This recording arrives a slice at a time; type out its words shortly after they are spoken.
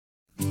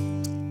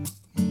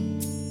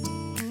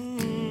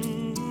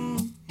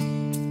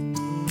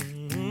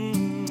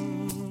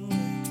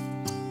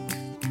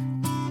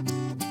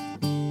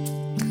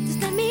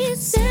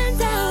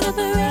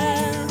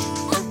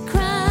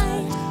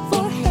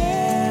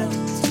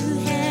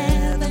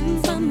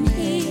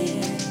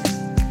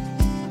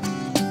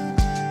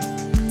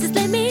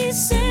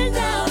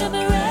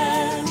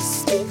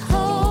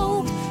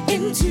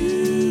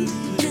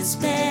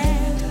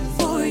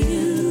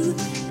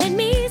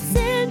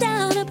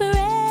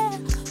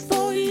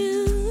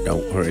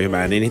Don't worry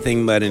about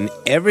anything but in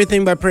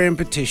everything by prayer and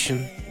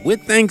petition.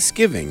 With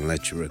thanksgiving,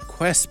 let your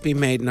requests be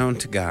made known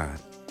to God.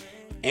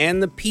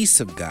 And the peace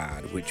of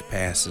God, which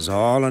passes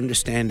all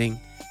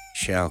understanding,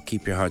 shall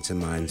keep your hearts and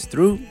minds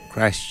through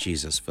Christ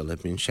Jesus.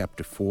 Philippians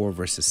chapter 4,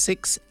 verses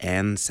 6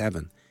 and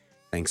 7.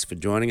 Thanks for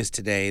joining us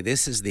today.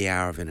 This is the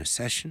Hour of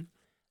Intercession.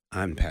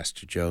 I'm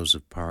Pastor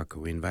Joseph Parker.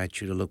 We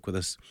invite you to look with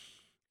us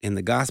in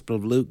the Gospel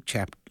of Luke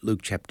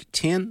chapter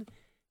 10,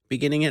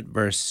 beginning at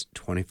verse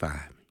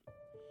 25.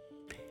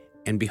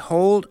 And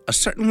behold, a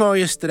certain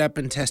lawyer stood up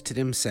and tested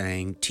him,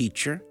 saying,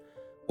 Teacher,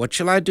 what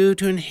shall I do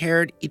to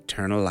inherit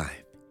eternal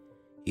life?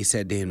 He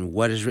said to him,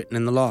 What is written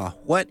in the law?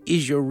 What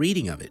is your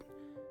reading of it?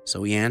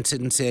 So he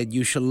answered and said,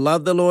 You shall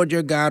love the Lord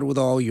your God with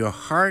all your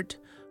heart,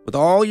 with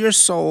all your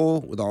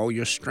soul, with all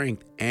your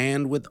strength,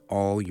 and with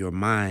all your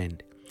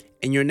mind,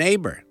 and your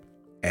neighbor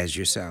as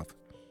yourself.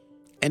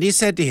 And he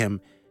said to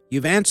him,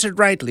 You've answered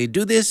rightly.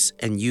 Do this,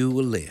 and you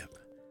will live.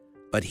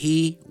 But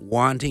he,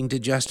 wanting to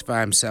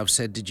justify himself,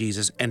 said to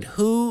Jesus, And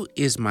who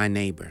is my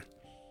neighbor?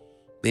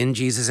 Then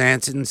Jesus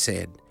answered and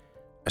said,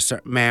 A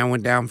certain man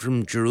went down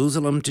from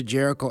Jerusalem to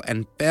Jericho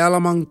and fell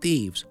among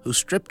thieves, who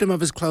stripped him of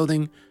his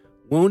clothing,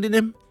 wounded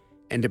him,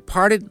 and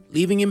departed,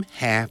 leaving him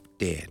half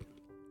dead.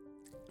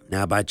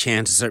 Now by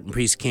chance a certain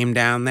priest came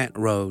down that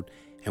road,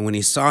 and when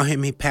he saw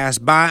him, he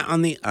passed by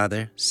on the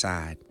other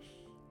side.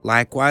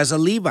 Likewise a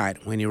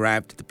Levite, when he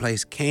arrived at the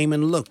place, came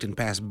and looked and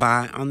passed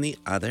by on the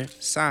other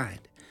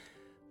side.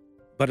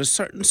 But a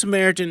certain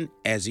Samaritan,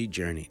 as he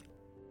journeyed,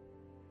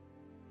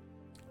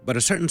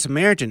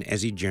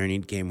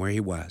 came where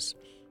he was.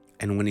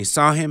 And when he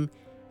saw him,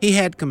 he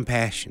had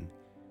compassion.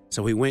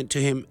 So he went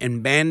to him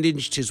and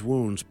bandaged his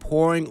wounds,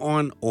 pouring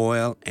on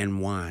oil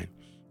and wine.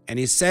 And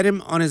he set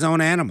him on his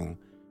own animal,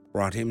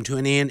 brought him to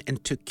an inn,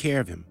 and took care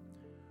of him.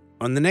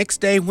 On the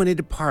next day when he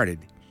departed,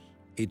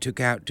 he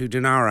took out 2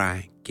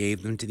 denarii,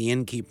 gave them to the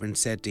innkeeper, and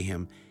said to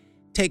him,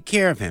 Take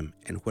care of him,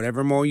 and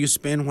whatever more you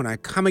spend, when I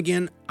come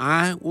again,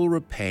 I will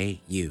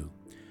repay you.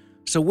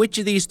 So which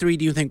of these 3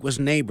 do you think was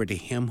neighbor to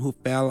him who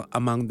fell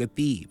among the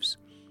thieves?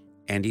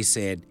 And he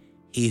said,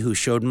 He who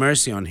showed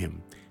mercy on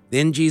him.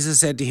 Then Jesus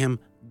said to him,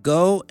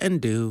 Go and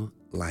do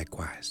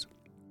likewise.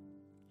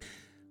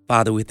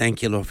 Father, we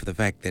thank you, Lord, for the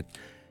fact that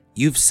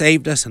you've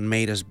saved us and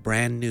made us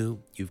brand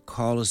new. You've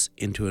called us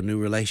into a new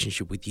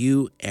relationship with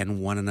you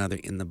and one another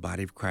in the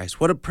body of Christ.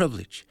 What a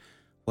privilege.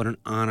 What an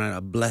honor,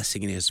 a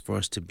blessing it is for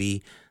us to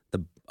be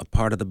a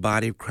part of the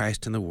body of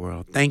Christ in the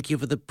world. Thank you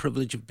for the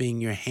privilege of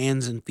being your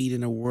hands and feet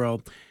in a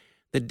world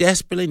that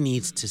desperately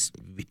needs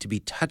to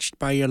be touched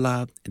by your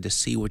love and to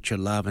see what your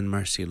love and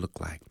mercy look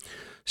like.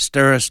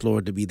 Stir us,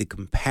 Lord, to be the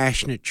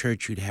compassionate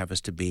church you'd have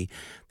us to be,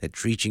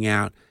 that's reaching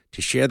out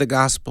to share the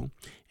gospel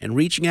and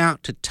reaching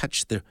out to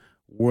touch the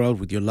world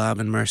with your love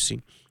and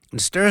mercy. And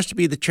stir us to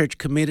be the church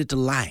committed to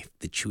life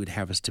that you would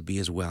have us to be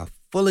as well,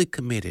 fully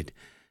committed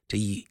to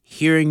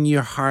hearing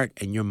your heart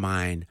and your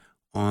mind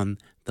on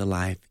the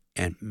life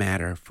and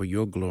matter for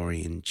your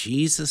glory. In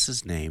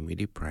Jesus' name we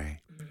do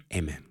pray.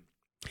 Amen.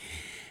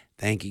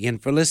 Thank you again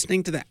for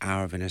listening to the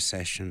Hour of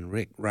Intercession.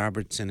 Rick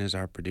Robertson is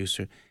our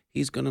producer.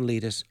 He's going to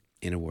lead us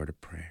in a word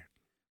of prayer.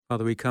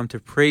 Father, we come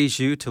to praise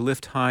you, to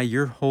lift high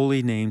your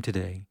holy name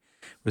today.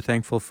 We're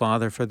thankful,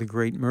 Father, for the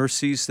great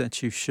mercies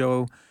that you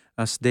show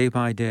us day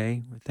by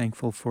day. We're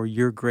thankful for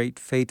your great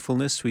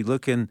faithfulness. We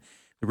look in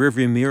the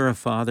rearview mirror,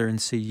 Father,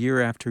 and see year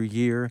after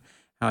year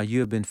how you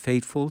have been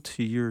faithful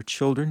to your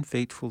children,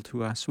 faithful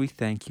to us. We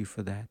thank you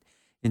for that.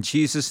 In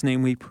Jesus'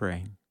 name we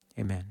pray.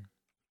 Amen.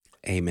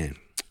 Amen.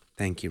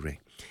 Thank you,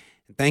 Rick.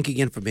 And thank you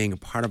again for being a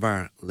part of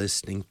our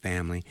listening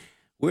family.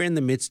 We're in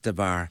the midst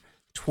of our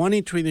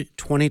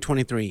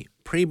 2023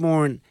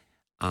 Preborn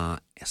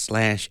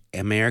 /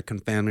 American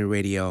Family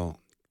Radio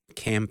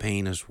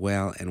campaign as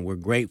well, and we're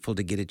grateful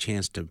to get a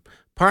chance to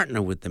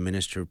partner with the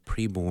Minister of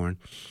Preborn.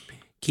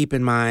 Keep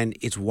in mind,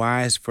 it's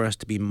wise for us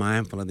to be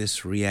mindful of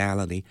this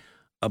reality.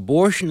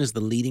 Abortion is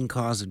the leading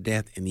cause of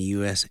death in the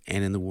U.S.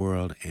 and in the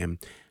world, and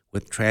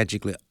with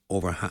tragically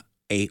over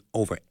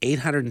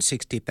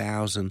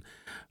 860,000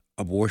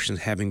 abortions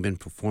having been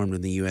performed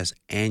in the U.S.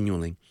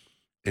 annually,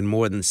 and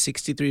more than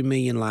 63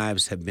 million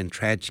lives have been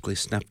tragically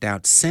snuffed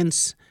out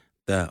since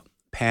the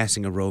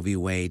passing of Roe v.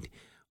 Wade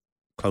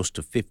close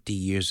to 50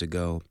 years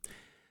ago.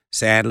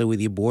 Sadly, with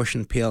the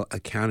abortion pill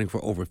accounting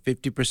for over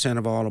 50%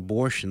 of all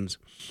abortions,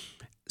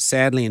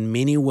 sadly, in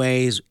many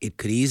ways, it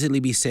could easily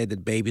be said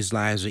that babies'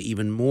 lives are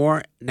even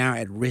more now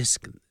at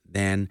risk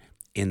than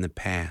in the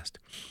past.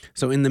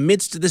 So in the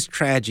midst of this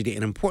tragedy,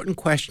 an important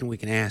question we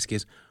can ask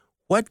is,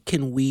 what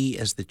can we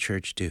as the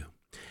church do?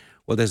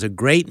 Well, there's a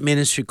great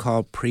ministry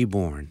called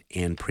Preborn,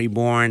 and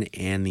Preborn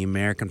and the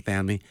American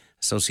Family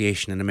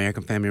Association and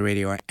American Family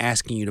Radio are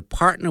asking you to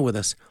partner with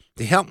us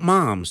to help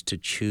moms to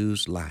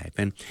choose life.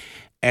 And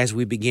as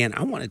we begin,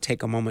 I want to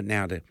take a moment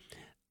now to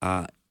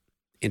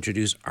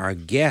introduce our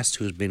guest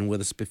who's been with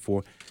us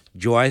before.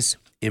 Joyce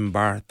M.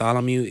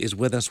 Bartholomew is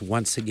with us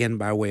once again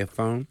by way of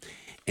phone,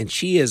 and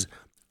she is,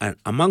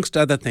 amongst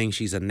other things,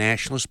 she's a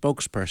national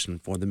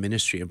spokesperson for the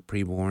ministry of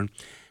Preborn.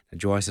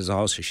 Joyce is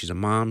also, she's a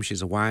mom,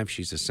 she's a wife,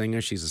 she's a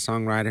singer, she's a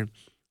songwriter.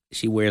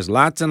 She wears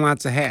lots and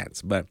lots of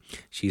hats, but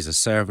she's a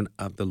servant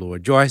of the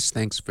Lord. Joyce,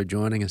 thanks for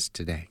joining us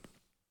today.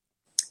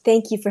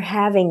 Thank you for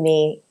having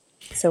me.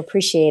 So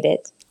appreciate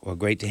it. Well,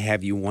 great to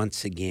have you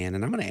once again.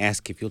 And I'm going to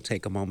ask if you'll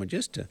take a moment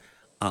just to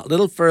a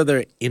little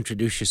further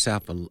introduce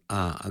yourself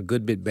a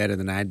good bit better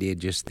than I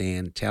did just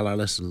then. Tell our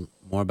listeners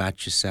more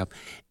about yourself,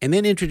 and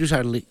then introduce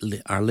our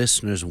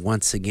listeners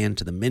once again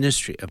to the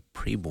ministry of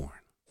Preborn.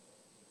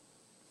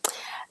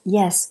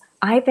 Yes,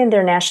 I've been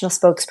their national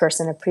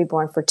spokesperson of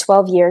Preborn for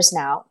 12 years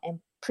now, and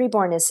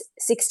Preborn is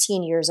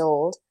 16 years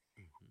old,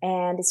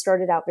 and it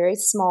started out very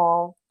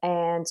small,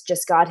 and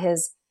just God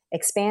has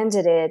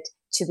expanded it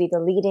to be the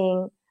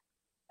leading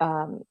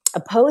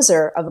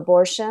opposer of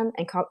abortion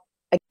and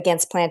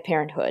against Planned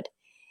Parenthood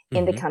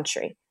in the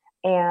country.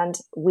 And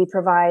we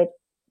provide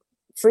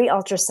free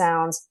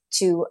ultrasounds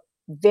to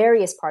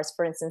various parts,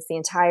 for instance, the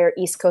entire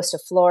east coast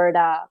of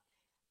Florida,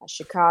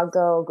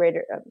 Chicago,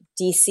 greater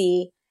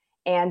DC.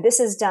 And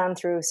this is done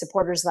through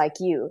supporters like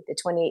you, the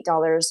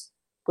 $28,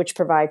 which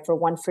provide for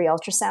one free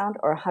ultrasound,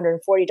 or $140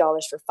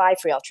 for 5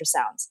 free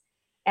ultrasounds.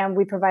 And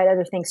we provide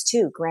other things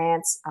too,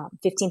 grants,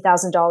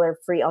 $15,000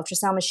 free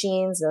ultrasound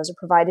machines. Those are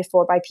provided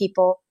for by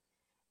people,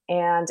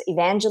 and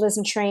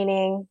evangelism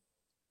training.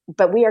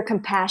 But we are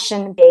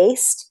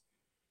compassion-based,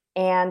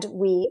 and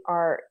we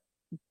are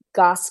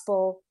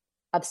gospel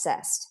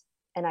obsessed.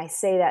 And I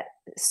say that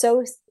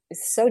so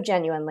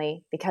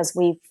genuinely, because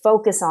we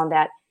focus on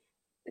that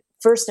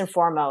first and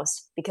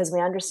foremost, because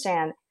we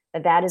understand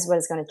that that is what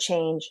is going to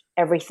change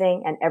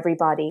everything and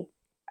everybody.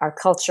 Our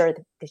culture,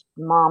 the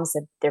moms,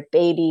 their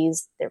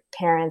babies, their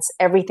parents,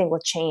 everything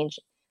will change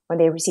when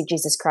they receive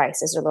Jesus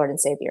Christ as their Lord and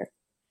Savior.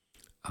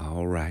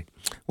 All right.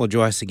 Well,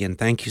 Joyce, again,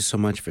 thank you so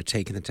much for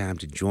taking the time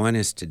to join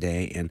us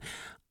today. And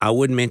I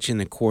would mention,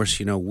 of course,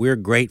 we're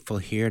grateful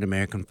here at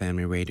American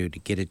Family Radio to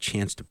get a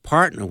chance to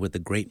partner with a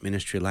great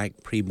ministry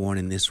like Preborn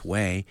in this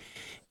way.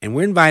 And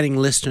we're inviting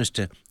listeners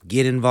to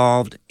get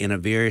involved in a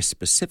very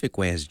specific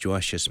way. As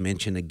Joyce just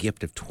mentioned, a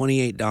gift of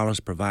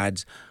 $28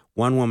 provides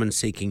one woman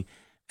seeking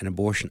an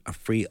abortion a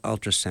free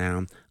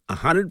ultrasound.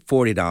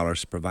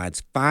 $140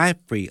 provides 5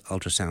 free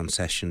ultrasound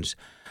sessions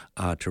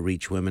to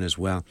reach women as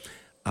well.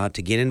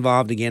 To get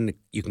involved, again,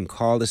 you can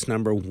call this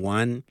number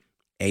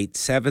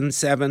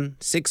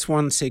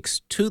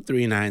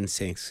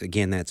 1-877-616-2396.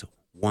 Again, that's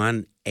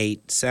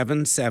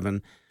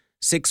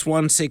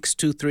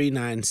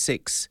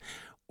 1-877-616-2396.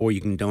 Or you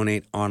can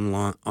donate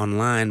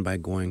online by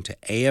going to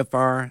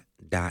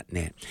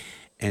afr.net.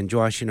 And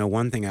Josh,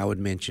 one thing I would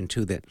mention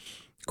too, that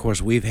of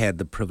course we've had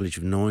the privilege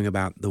of knowing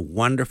about the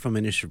wonderful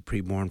ministry of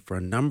Preborn for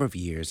a number of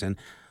years. And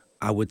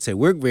I would say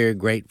we're very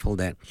grateful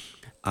that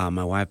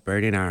my wife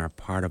Bertie and I are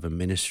part of a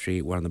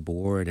ministry. We're on the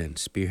board and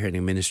spearheading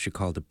a ministry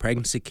called the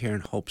Pregnancy Care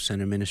and Hope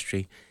Center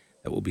Ministry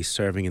that will be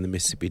serving in the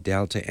Mississippi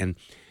Delta. And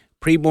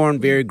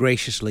Preborn very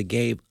graciously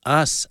gave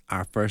us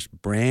our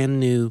first brand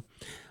new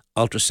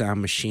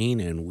ultrasound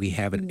machine, and we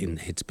have it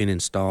it's been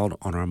installed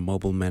on our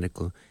mobile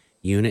medical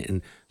unit.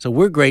 And so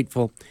we're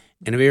grateful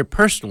in a very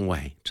personal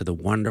way to the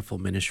wonderful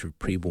ministry of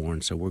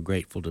Preborn. So we're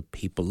grateful to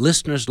people,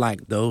 listeners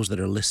like those that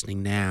are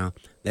listening now,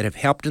 that have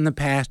helped in the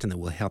past and that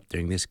will help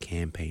during this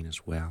campaign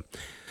as well.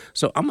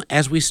 So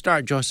as we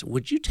start, Joyce,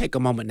 would you take a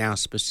moment now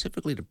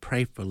specifically to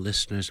pray for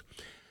listeners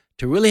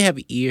to really have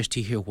ears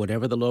to hear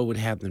whatever the Lord would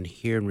have them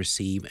hear and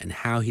receive, and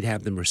how he'd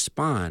have them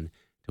respond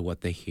to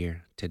what they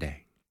hear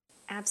today?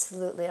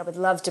 Absolutely. I would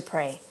love to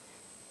pray.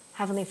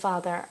 Heavenly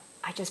Father,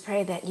 I just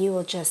pray that you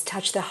will just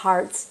touch the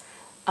hearts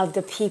of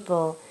the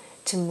people,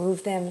 to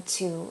move them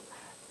to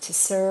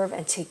serve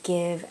and to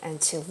give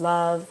and to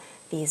love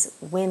these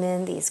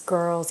women, these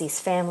girls, these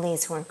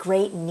families who are in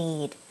great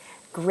need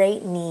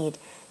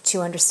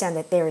to understand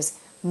that there is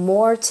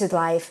more to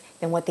life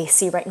than what they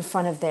see right in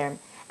front of them,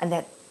 and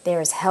that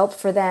there is help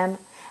for them.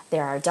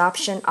 There are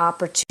adoption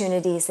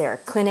opportunities. There are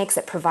clinics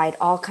that provide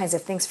all kinds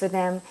of things for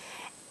them,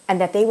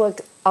 and that they will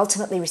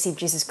ultimately receive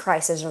Jesus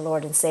Christ as their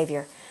Lord and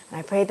Savior. And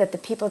I pray that the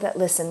people that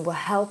listen will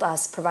help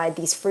us provide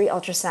these free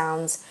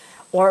ultrasounds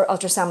or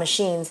ultrasound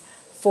machines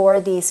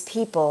for these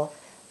people,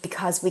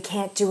 because we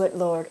can't do it,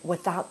 Lord,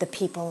 without the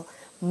people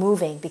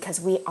moving, because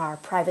we are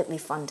privately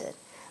funded.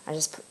 I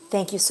just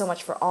thank you so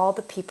much for all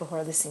the people who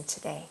are listening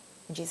today.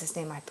 In Jesus'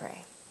 name I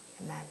pray.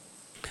 Amen.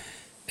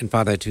 And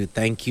Father, too,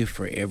 thank you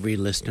for every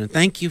listener.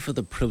 Thank you for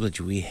the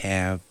privilege we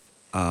have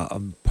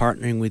of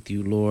partnering with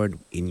you, Lord,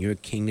 in your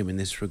kingdom in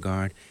this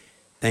regard.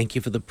 Thank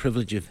you for the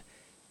privilege of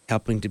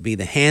helping to be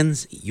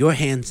your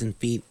hands and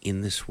feet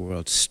in this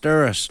world.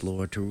 Stir us,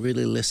 Lord, to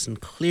really listen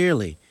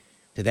clearly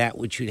to that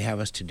which you'd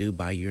have us to do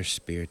by your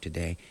Spirit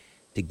today,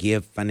 to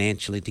give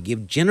financially, to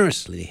give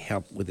generously, to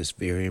help with this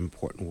very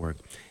important work.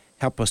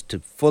 Help us to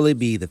fully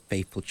be the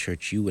faithful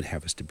church you would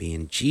have us to be.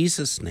 In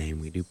Jesus'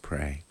 name we do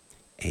pray.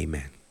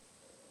 Amen.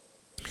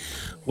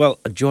 Well,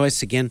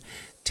 Joyce, again,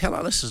 tell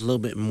our listeners a little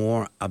bit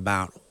more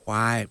about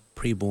why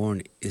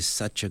Preborn is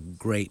such a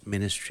great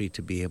ministry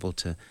to be able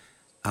to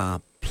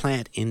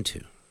plant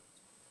into.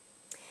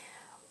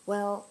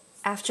 Well,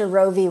 After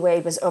Roe v.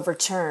 Wade was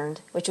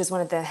overturned, which was one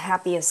of the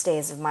happiest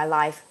days of my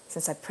life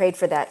since I prayed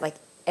for that like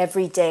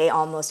every day,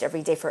 almost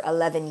every day for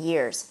 11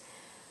 years,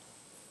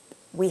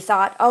 we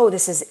thought, oh,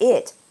 this is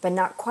it, but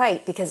not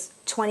quite, because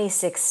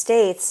 26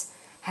 states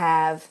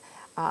have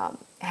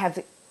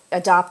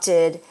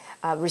adopted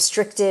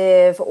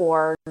restrictive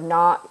or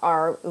not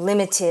or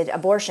limited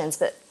abortions,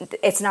 but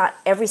it's not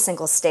every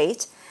single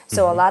state.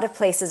 So a lot of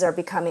places are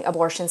becoming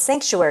abortion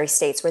sanctuary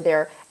states where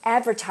they're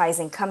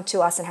advertising, come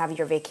to us and have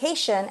your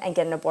vacation and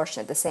get an abortion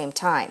at the same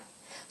time.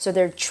 So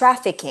they're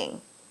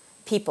trafficking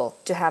people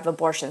to have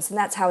abortions, and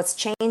that's how it's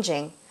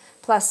changing.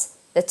 Plus,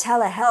 the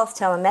telehealth,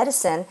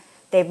 telemedicine,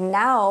 they've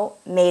now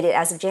made it,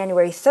 as of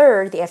January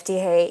 3rd, the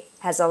FDA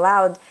has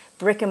allowed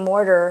brick and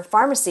mortar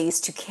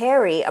pharmacies to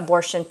carry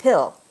abortion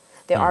pill,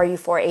 the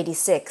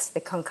RU486,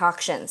 the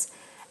concoctions.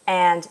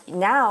 And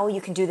now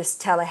you can do this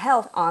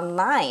telehealth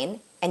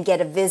online and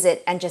get a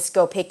visit and just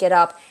go pick it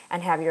up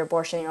and have your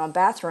abortion in your own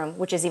bathroom,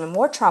 which is even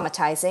more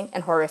traumatizing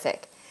and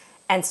horrific.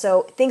 And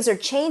so things are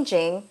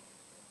changing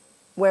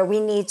where we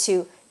need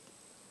to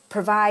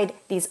provide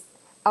these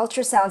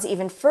ultrasounds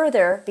even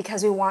further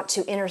because we want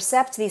to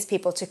intercept these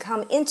people to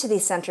come into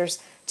these centers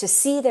to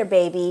see their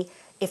baby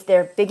if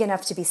they're big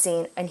enough to be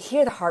seen and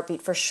hear the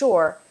heartbeat for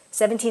sure.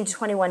 17 to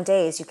 21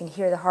 days you can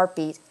hear the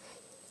heartbeat,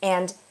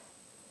 and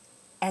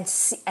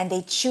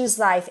they choose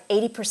life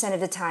 80%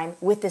 of the time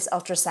with this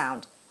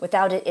ultrasound.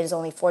 Without it, it is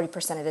only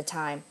 40% of the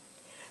time.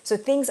 So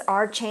things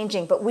are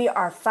changing, but we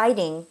are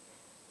fighting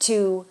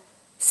to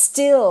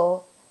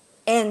still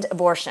end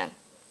abortion.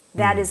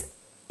 That is,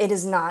 it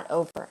is not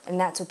over. And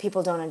that's what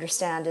people don't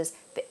understand is,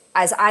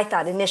 as I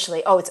thought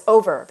initially, oh, it's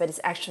over, but it's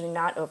actually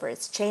not over.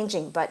 It's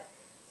changing, but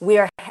we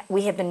have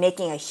been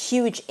making a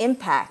huge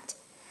impact,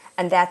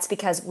 and that's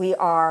because we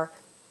are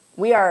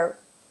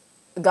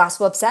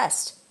gospel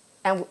obsessed.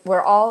 And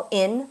we're all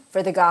in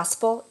for the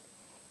gospel.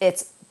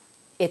 It's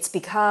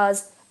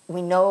because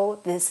we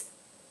know this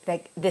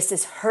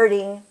is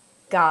hurting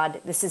God.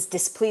 This is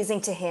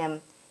displeasing to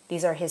Him.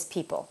 These are His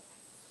people.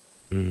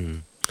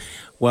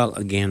 Well,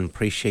 again,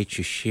 appreciate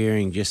you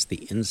sharing just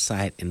the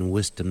insight and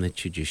wisdom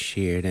that you just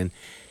shared. And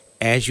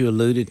as you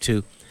alluded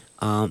to,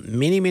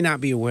 many may not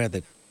be aware of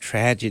the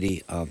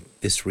tragedy of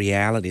this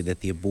reality that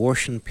the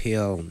abortion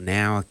pill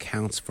now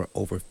accounts for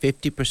over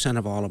 50%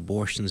 of all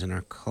abortions in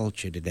our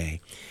culture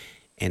today.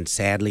 And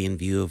sadly, in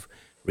view of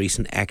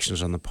recent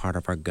actions on the part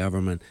of our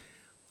government,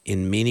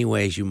 in many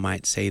ways you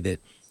might say that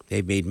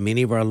they've made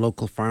many of our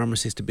local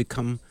pharmacies to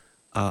become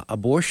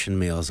abortion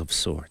mills of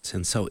sorts.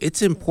 And so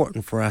it's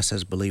important for us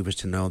as believers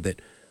to know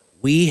that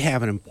we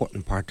have an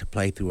important part to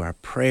play through our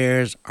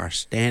prayers, our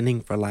standing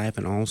for life,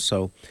 and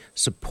also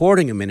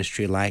supporting a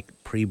ministry like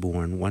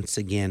Preborn. Once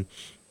again,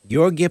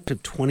 your gift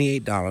of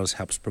 $28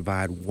 helps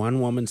provide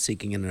one woman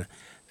seeking an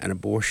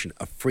abortion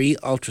a free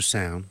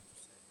ultrasound,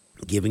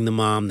 giving the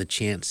mom the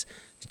chance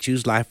to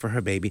choose life for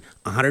her baby.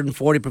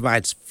 $140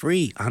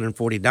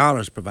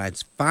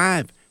 provides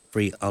 5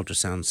 free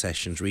ultrasound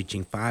sessions,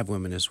 reaching 5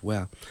 women as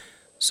well.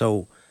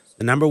 So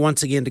the number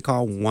once again to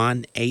call,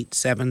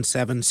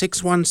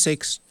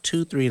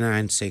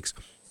 1-877-616-2396,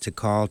 to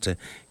call to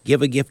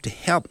give a gift to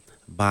help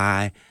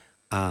buy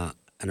an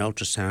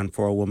ultrasound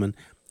for a woman.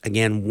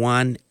 Again,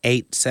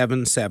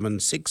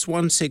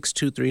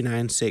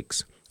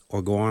 1-877-616-2396.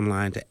 Or go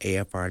online to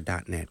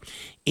afr.net.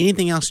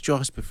 Anything else,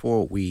 Joyce,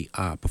 before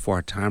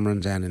our time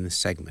runs out in this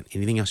segment?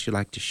 Anything else you'd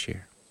like to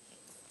share?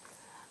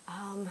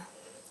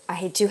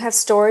 I do have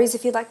stories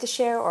if you'd like to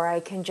share, or I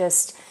can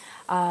just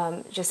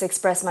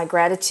express my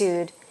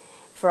gratitude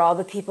for all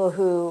the people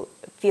who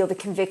feel the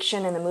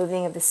conviction and the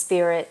moving of the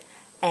Spirit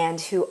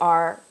and who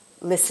are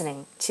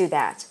listening to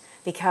that,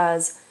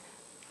 because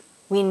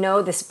we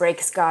know this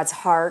breaks God's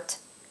heart.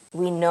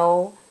 We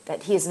know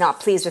that He is not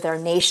pleased with our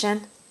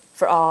nation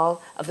for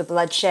all of the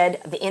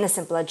bloodshed, of the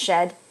innocent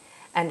bloodshed,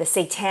 and the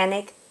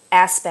satanic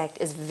aspect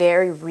is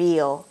very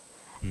real,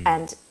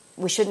 and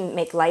we shouldn't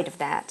make light of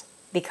that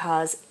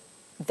because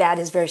that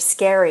is very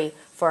scary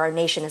for our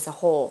nation as a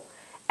whole.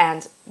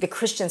 And the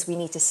Christians, we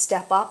need to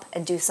step up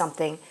and do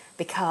something,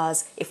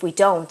 because if we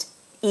don't,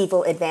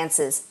 evil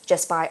advances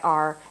just by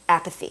our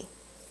apathy.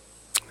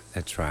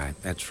 That's right.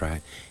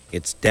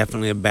 It's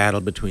definitely a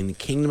battle between the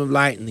kingdom of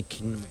light and the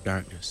kingdom of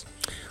darkness.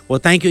 Well,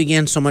 thank you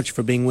again so much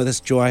for being with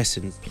us, Joyce,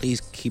 and please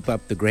keep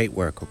up the great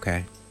work,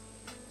 okay?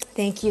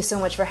 Thank you so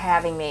much for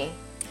having me.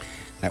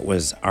 That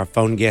was our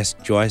phone guest,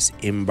 Joyce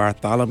M.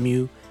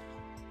 Bartholomew,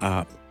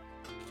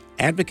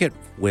 advocate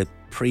with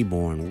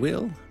Preborn.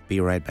 We'll be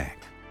right back.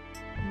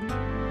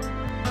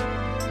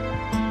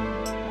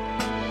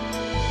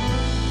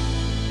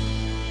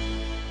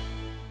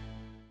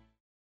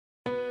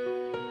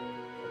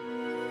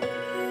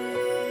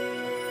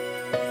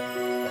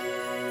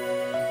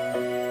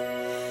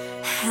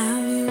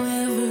 Have you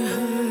ever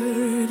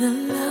heard a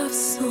love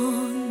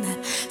song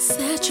that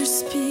set your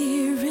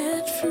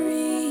spirit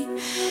free?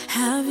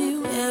 Have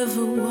you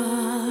ever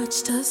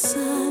watched a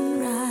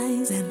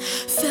sunrise and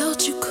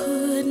felt you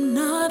could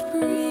not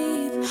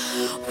breathe?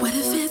 What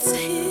if it's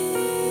Him?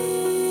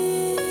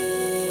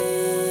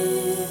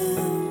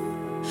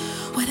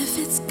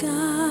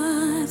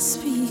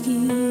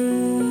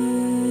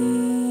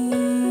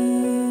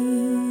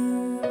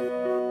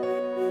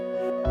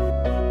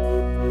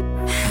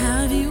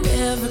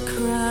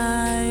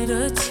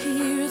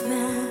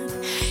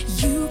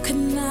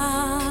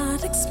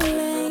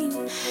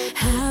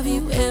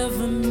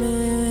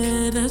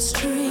 with a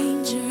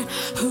stranger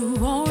who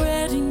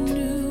already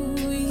knew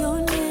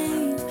your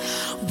name?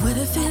 What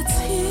if it's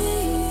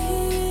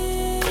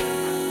him?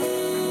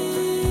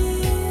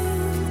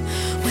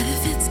 What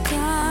if it's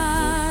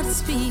God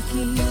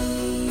speaking?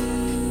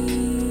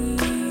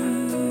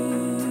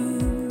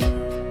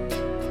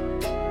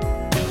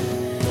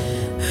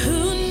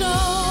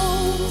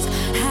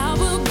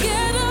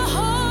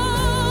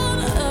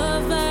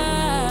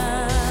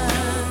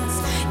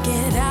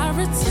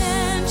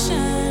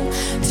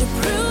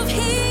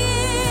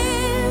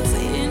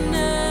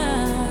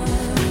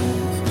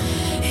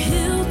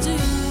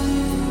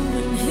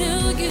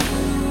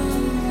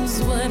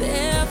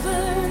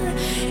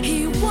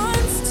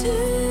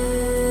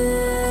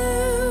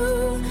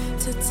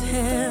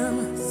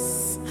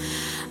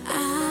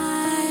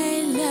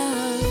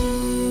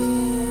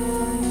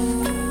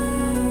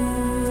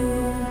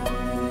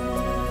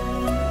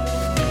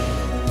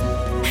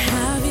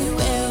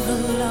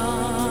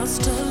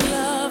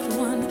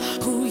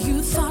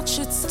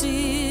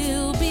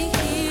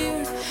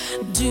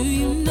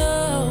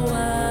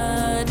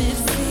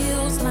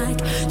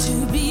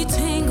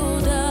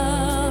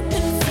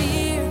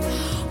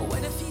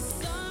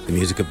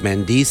 Music of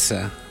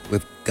Mandisa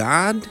with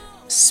God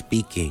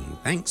Speaking.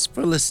 Thanks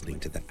for listening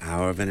to the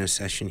Hour of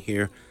Intercession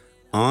here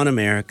on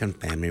American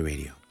Family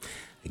Radio.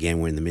 Again,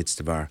 we're in the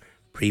midst of our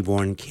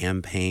preborn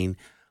campaign.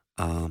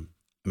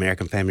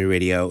 American Family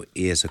Radio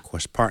is, of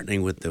course,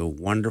 partnering with the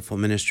wonderful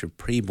ministry of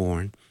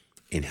Preborn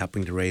in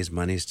helping to raise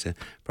monies to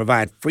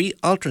provide free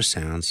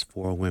ultrasounds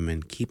for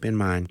women. Keep in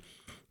mind,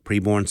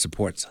 Preborn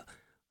supports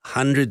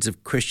hundreds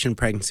of Christian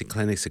pregnancy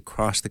clinics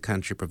across the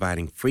country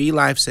providing free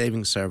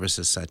life-saving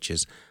services such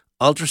as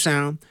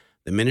ultrasound.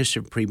 The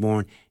Ministry of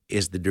Preborn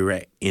is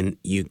the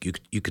you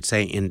could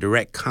say in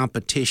direct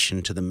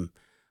competition to the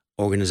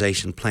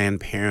organization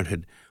Planned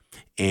Parenthood,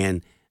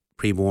 and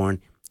Preborn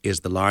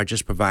is the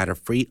largest provider of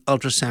free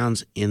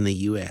ultrasounds in the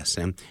U.S.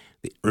 And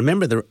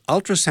remember, the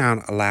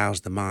ultrasound allows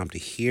the mom to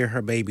hear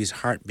her baby's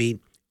heartbeat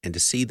and to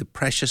see the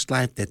precious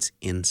life that's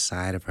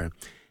inside of her.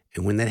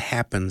 And when that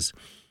happens,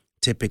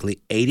 typically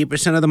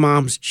 80% of the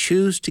moms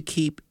choose to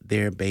keep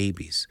their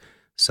babies.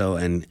 So,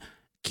 and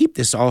keep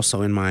this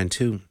also in mind,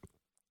 too.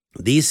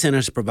 These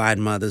centers provide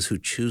mothers who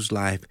choose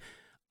life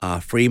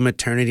free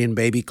maternity and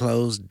baby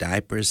clothes,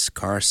 diapers,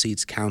 car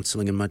seats,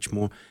 counseling, and much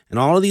more. And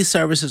all of these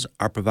services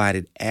are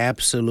provided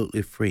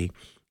absolutely free.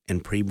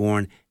 And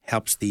Preborn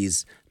helps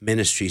these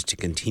ministries to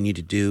continue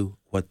to do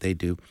what they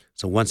do.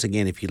 So once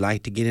again, if you'd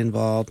like to get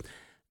involved,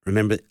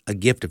 remember a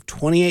gift of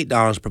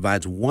 $28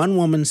 provides one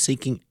woman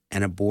seeking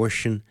an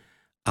abortion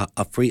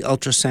a free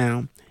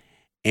ultrasound,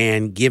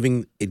 and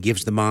it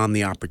gives the mom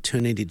the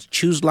opportunity to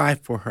choose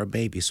life for her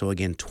baby. So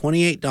again,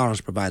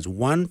 $28 provides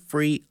one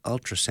free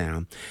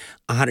ultrasound.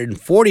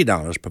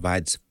 $140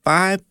 provides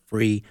 5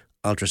 free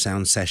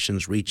ultrasound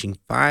sessions reaching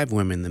 5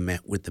 women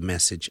with the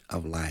message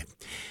of life.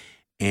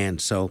 And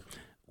so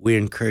we're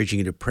encouraging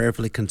you to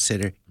prayerfully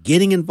consider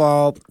getting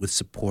involved with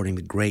supporting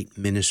the great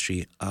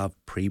ministry of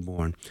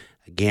Preborn.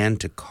 Again,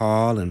 to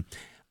call and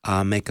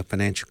make a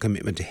financial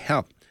commitment to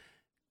help,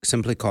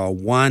 simply call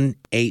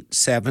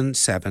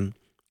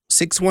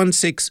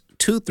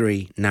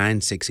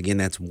 1-877-616-2396. Again,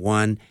 that's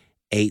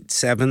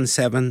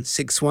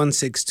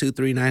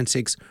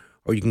 1-877-616-2396.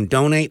 Or you can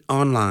donate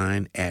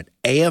online at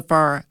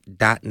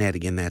afr.net.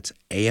 Again, that's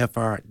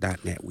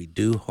afr.net. We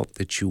do hope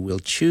that you will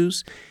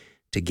choose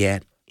to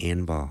get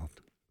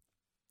involved.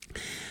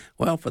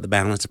 Well, for the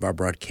balance of our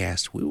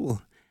broadcast, we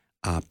will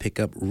pick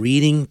up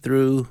reading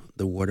through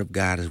the Word of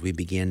God as we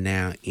begin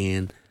now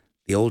in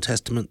the Old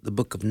Testament, the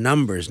book of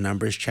Numbers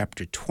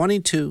chapter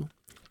 22,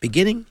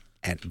 beginning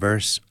at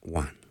verse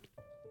 1.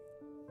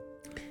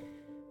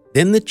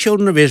 Then the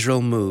children of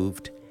Israel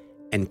moved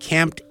and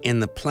camped in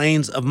the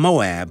plains of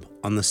Moab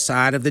on the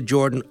side of the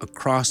Jordan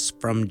across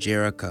from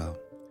Jericho.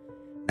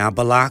 Now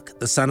Balak,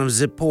 the son of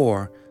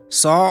Zippor,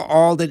 saw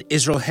all that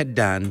Israel had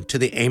done to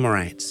the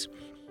Amorites,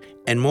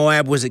 and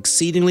Moab was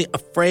exceedingly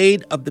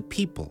afraid of the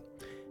people,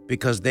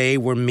 because they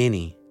were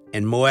many,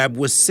 and Moab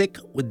was sick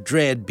with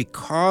dread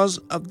because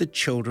of the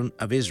children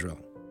of Israel.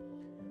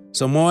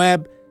 So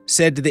Moab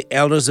said to the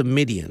elders of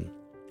Midian,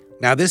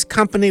 "Now this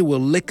company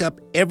will lick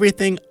up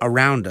everything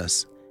around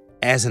us,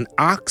 as an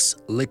ox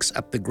licks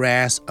up the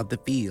grass of the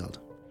field."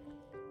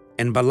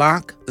 And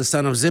Balak, the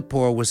son of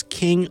Zippor, was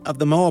king of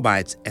the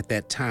Moabites at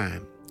that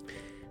time.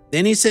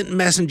 Then he sent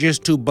messengers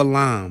to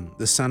Balaam,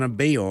 the son of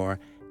Beor,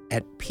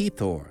 at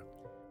Pethor,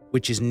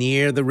 which is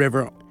near the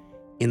river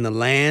in the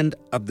land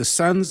of the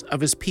sons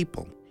of his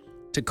people,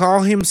 to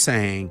call him,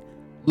 saying,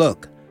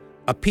 "Look,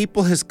 a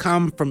people has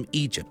come from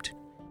Egypt.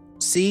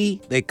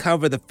 See, they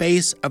cover the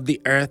face of the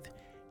earth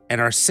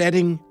and are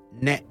settling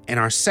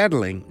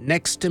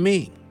next to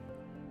me.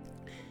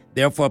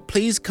 Therefore,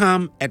 please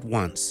come at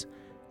once.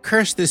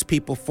 Curse this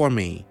people for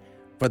me,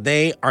 for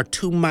they are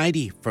too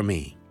mighty for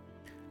me.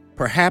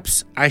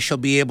 Perhaps I shall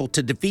be able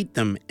to defeat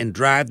them and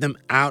drive them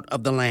out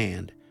of the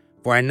land.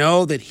 For I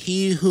know that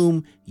he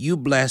whom you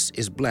bless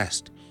is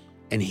blessed,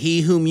 and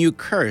he whom you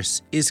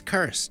curse is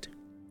cursed."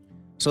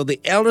 So the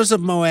elders of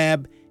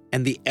Moab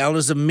and the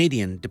elders of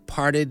Midian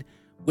departed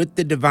with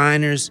the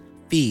diviner's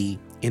fee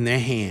in their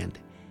hand.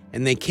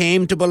 And they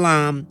came to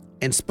Balaam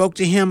and spoke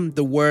to him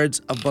the words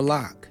of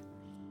Balak.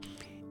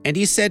 And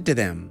he said to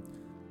them,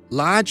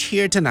 Lodge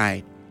here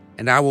tonight,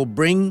 and I will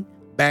bring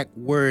back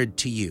word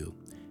to you,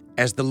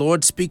 as the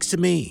Lord speaks to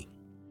me.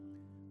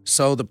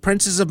 So the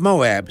princes of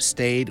Moab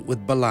stayed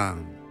with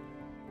Balaam.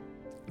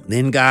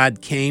 Then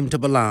God came to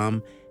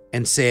Balaam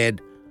and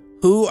said,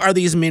 Who are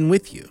these men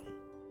with you?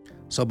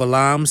 So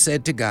Balaam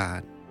said to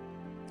God,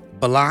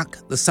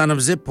 Balak, the son of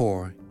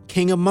Zippor,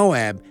 king of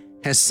Moab,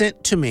 has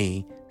sent to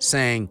me,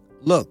 saying,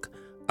 Look,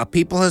 a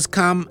people has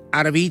come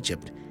out of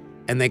Egypt,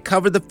 and they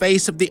cover the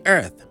face of the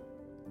earth.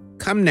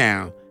 Come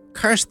now,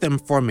 curse them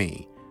for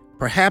me.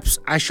 Perhaps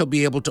I shall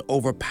be able to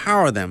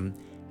overpower them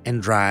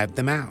and drive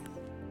them out.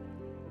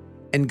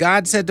 And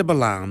God said to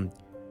Balaam,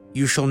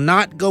 You shall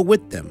not go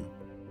with them.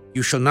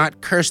 You shall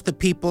not curse the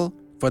people,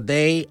 for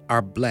they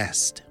are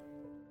blessed.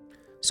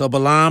 So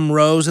Balaam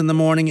rose in the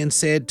morning and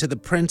said to the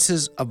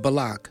princes of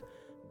Balak,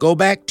 Go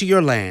back to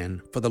your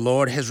land, for the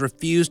Lord has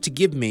refused to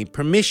give me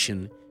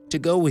permission to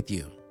go with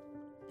you.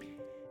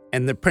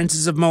 And the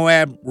princes of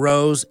Moab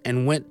rose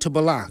and went to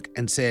Balak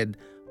and said,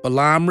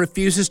 Balaam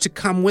refuses to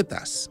come with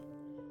us.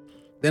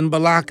 Then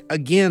Balak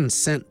again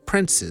sent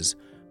princes,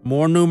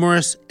 more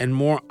numerous and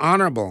more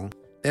honorable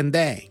than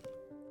they.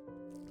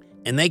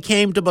 And they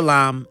came to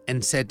Balaam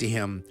and said to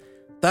him,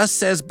 Thus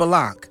says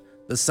Balak,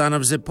 the son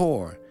of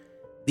Zippor,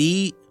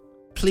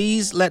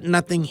 Please let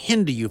nothing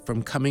hinder you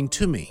from coming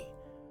to me,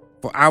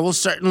 for I will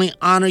certainly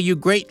honor you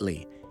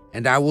greatly,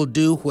 and I will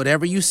do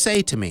whatever you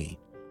say to me.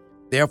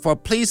 Therefore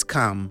please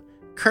come,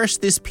 curse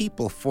this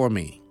people for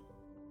me.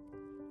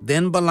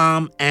 Then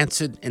Balaam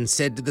answered and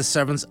said to the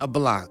servants of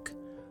Balak,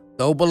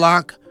 Though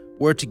Balak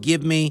were to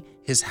give me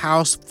his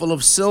house full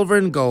of silver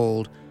and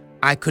gold,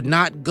 I could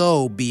not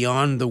go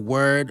beyond the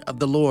word of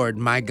the Lord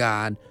my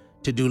God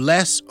to do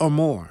less or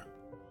more.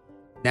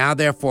 Now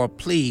therefore,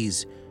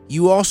 please,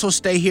 you also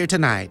stay here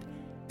tonight,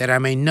 that I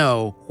may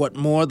know what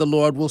more the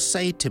Lord will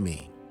say to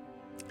me.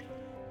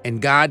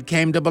 And God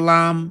came to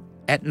Balaam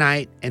at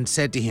night and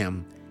said to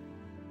him,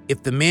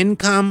 If the men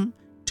come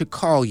to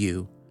call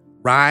you,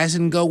 rise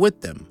and go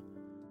with them,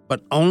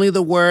 but only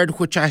the word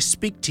which I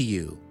speak to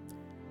you,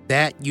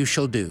 that you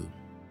shall do.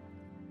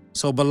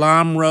 So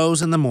Balaam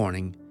rose in the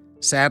morning,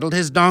 saddled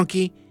his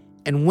donkey,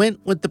 and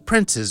went with the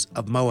princes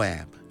of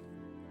Moab.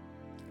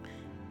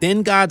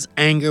 Then God's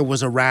anger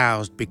was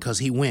aroused because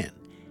he went,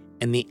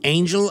 and the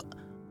angel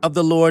of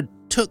the Lord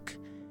took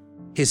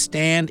his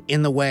stand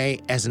in the way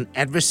as an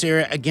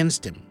adversary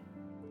against him.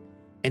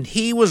 And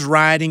he was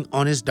riding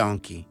on his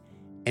donkey,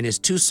 and his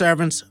 2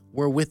 servants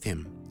were with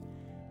him.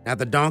 Now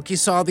the donkey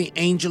saw the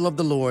angel of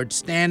the Lord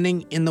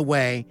standing in the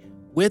way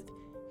with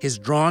his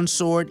drawn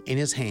sword in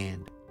his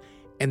hand.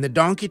 And the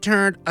donkey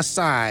turned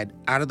aside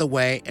out of the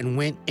way and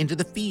went into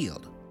the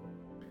field.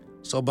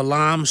 So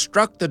Balaam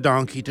struck the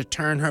donkey to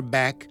turn her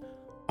back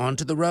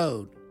onto the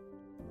road.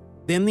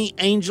 Then the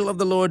angel of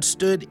the Lord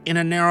stood in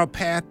a narrow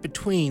path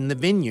between the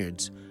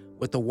vineyards,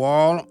 with a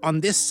wall on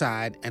this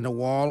side and a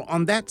wall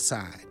on that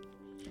side.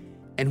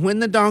 And when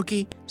the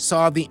donkey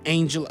saw the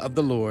angel of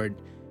the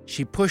Lord,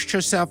 she pushed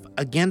herself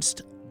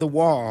against the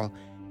wall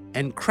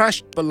and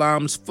crushed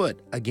Balaam's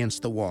foot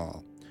against the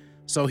wall.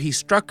 So he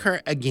struck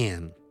her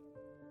again.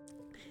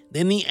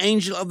 Then the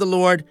angel of the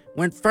Lord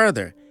went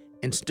further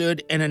and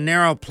stood in a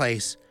narrow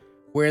place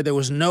where there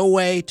was no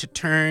way to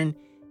turn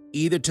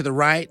either to the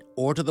right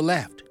or to the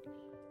left.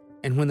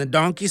 And when the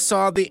donkey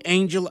saw the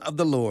angel of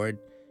the Lord,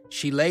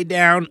 she lay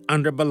down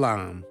under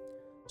Balaam.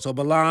 So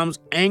Balaam's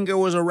anger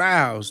was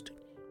aroused,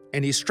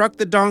 and he struck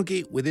the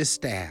donkey with his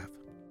staff.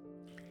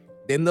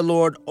 Then the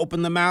Lord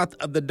opened the mouth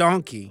of the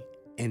donkey,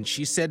 and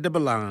she said to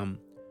Balaam,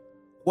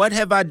 What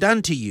have I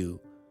done to you,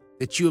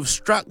 that you have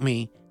struck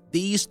me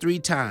these 3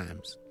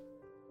 times?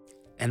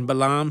 And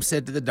Balaam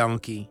said to the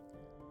donkey,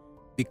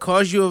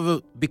 Because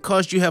you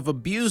have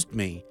abused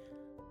me,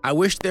 I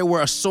wish there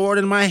were a sword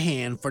in my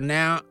hand, for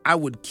now I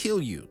would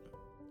kill you.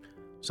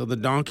 So the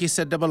donkey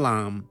said to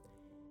Balaam,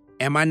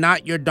 Am I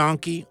not your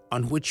donkey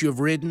on which you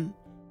have ridden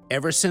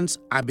ever since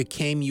I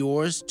became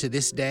yours to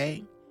this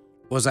day?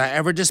 Was I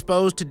ever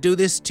disposed to do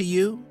this to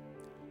you?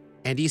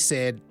 And he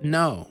said,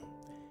 No.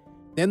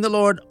 Then the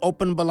Lord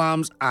opened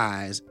Balaam's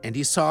eyes, and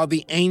he saw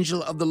the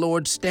angel of the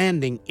Lord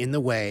standing in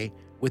the way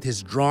with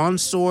his drawn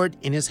sword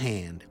in his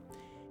hand.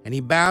 And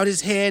he bowed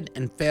his head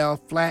and fell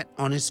flat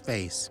on his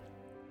face.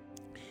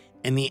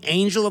 And the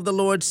angel of the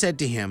Lord said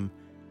to him,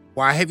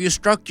 Why have you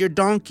struck your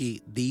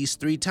donkey these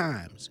 3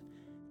 times?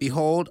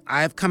 Behold,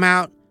 I have come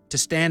out to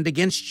stand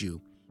against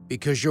you,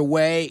 because your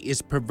way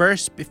is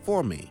perverse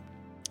before me.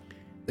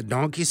 The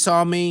donkey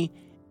saw me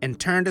and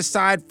turned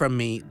aside from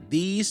me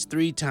these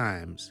 3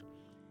 times.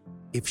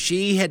 If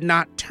she had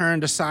not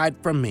turned aside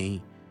from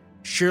me,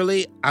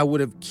 surely I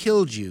would have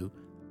killed you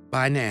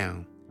by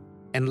now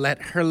and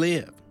let her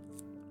live.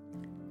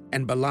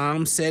 And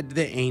Balaam said to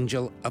the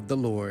angel of the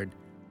Lord,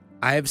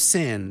 I have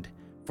sinned,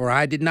 for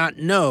I did not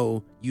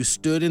know you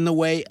stood in the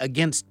way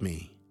against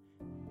me.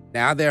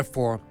 Now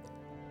therefore,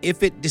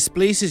 If it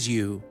displeases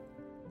you,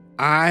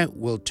 I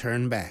will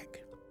turn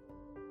back."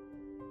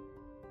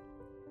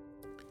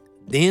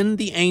 Then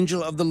the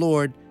angel of the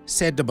Lord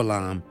said to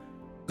Balaam,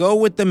 "Go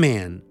with the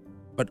men,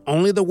 but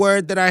only the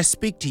word that I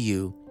speak to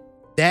you,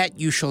 that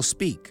you shall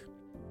speak."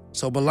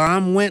 So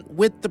Balaam went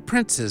with the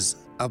princes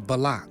of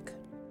Balak.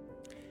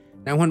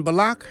 Now when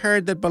Balak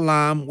heard that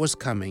Balaam was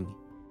coming,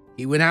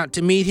 he went out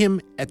to meet him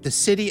at the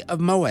city of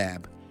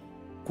Moab,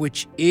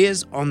 which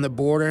is on the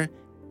border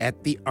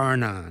at the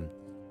Arnon,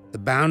 the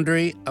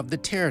boundary of the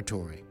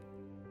territory.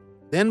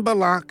 Then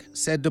Balak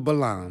said to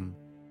Balaam,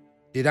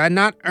 "Did I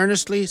not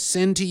earnestly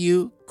send to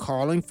you,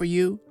 calling for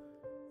you?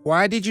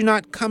 Why did you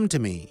not come to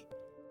me?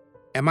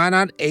 Am I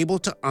not able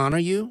to honor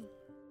you?"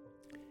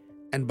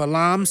 And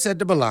Balaam said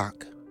to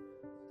Balak,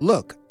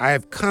 "Look, I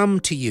have come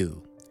to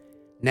you.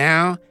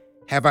 Now,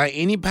 have I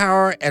any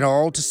power at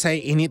all to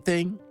say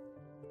anything?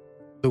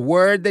 The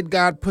word that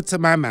God puts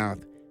in my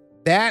mouth,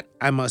 that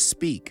I must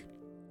speak."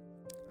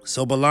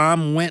 So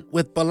Balaam went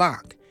with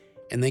Balak,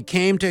 and they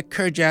came to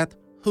Kirjath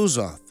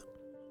Huzoth.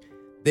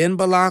 Then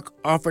Balak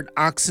offered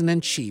oxen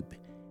and sheep,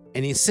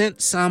 and he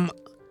sent some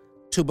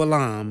to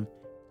Balaam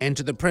and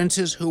to the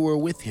princes who were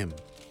with him.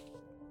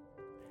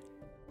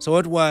 So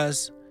it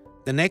was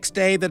the next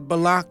day that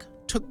Balak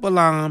took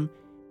Balaam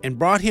and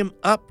brought him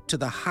up to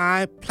the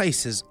high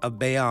places of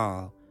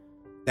Baal,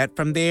 that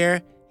from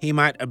there he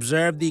might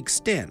observe the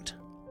extent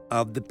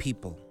of the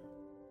people.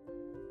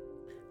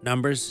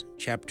 Numbers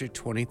chapter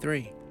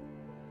 23.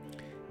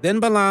 Then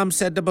Balaam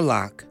said to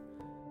Balak,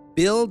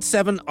 "Build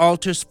 7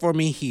 altars for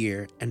me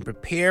here, and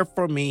prepare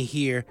for me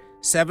here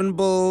 7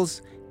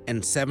 bulls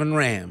and 7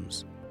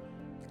 rams."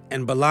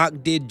 And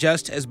Balak did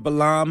just as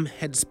Balaam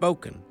had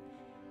spoken.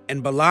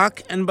 And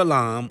Balak and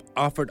Balaam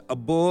offered a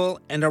bull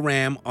and a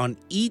ram on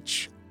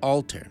each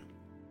altar.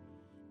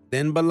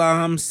 Then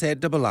Balaam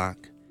said to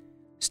Balak,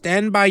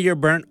 Stand by your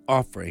burnt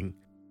offering,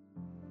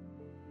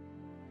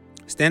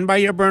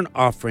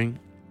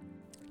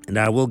 and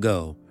I will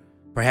go.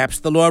 Perhaps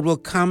the Lord will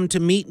come to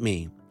meet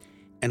me,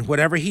 and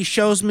whatever he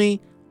shows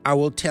me, I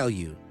will tell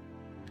you."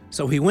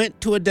 So he went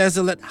to a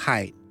desolate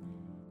height,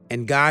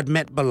 and God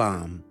met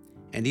Balaam,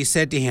 and he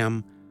said to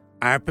him,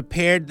 "I have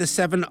prepared the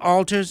 7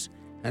 altars,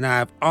 and I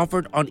have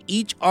offered on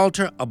each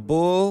altar a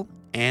bull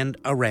and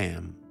a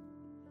ram."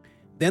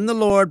 Then the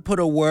Lord put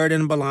a word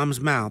in Balaam's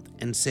mouth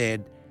and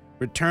said,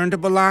 "Return to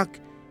Balak,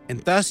 and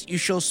thus you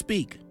shall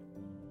speak."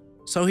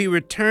 So he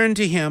returned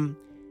to him,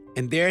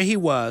 and there he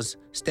was,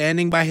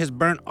 standing by his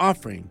burnt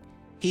offering,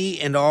 he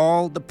and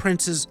all the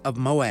princes of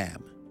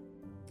Moab.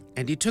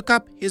 And he took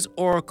up his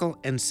oracle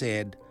and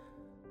said,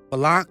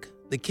 "Balak,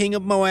 the king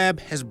of Moab,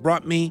 has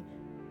brought me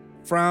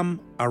from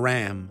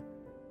Aram,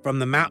 from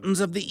the mountains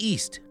of the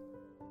east.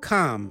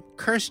 Come,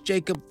 curse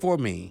Jacob for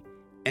me,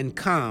 and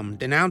come,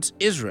 denounce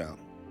Israel.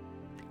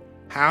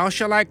 How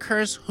shall I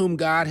curse whom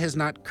God has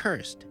not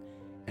cursed?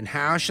 And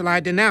how shall I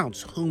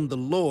denounce whom the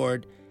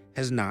Lord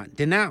has not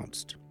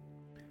denounced?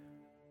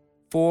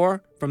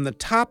 For from the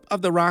top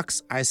of the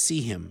rocks I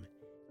see him,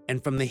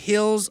 and from the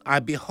hills I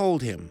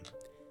behold him.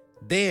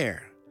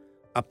 There,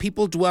 a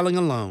people dwelling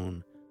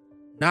alone,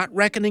 not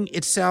reckoning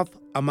itself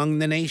among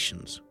the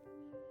nations.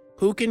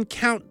 Who can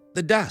count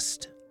the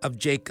dust of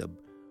Jacob,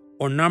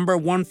 or number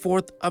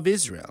 1/4 of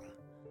Israel?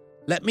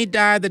 Let me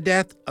die the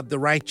death of the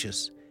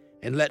righteous,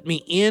 and let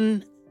me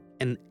end,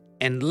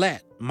 and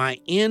let my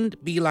end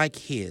be like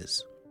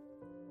his."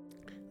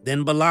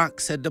 Then Balak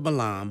said to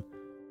Balaam,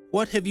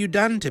 "What have you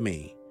done to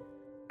me?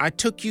 I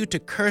took you to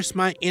curse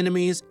my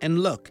enemies, and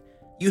look,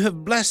 you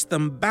have blessed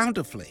them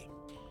bountifully."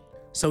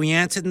 So he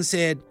answered and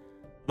said,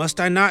 "Must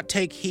I not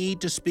take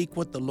heed to speak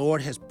what the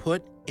Lord has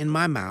put in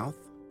my mouth?"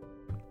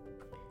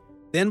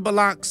 Then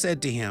Balak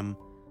said to him,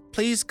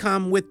 "Please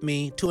come with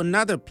me to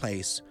another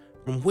place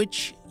from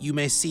which you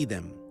may see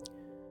them.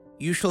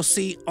 You shall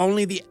see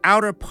only the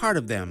outer part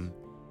of them,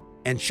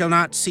 and shall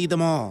not see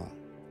them all.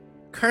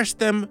 Curse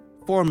them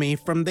for me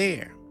from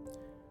there."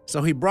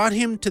 So he brought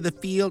him to the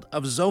field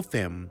of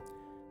Zophim,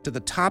 to the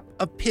top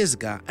of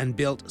Pisgah, and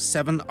built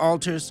 7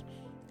 altars,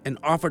 and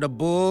offered a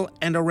bull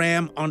and a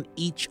ram on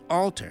each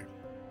altar.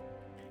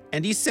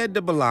 And he said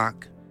to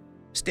Balak,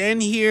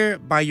 "Stand here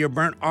by your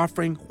burnt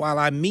offering while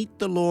I meet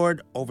the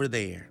Lord over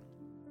there."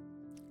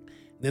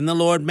 Then the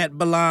Lord met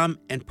Balaam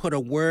and put a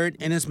word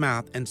in his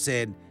mouth and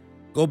said,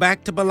 "Go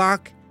back to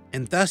Balak,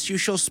 and thus you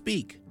shall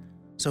speak."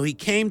 So he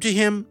came to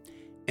him,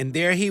 and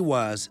there he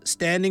was,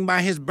 standing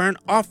by his burnt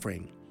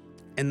offering,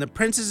 and the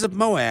princes of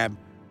Moab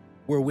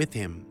were with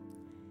him.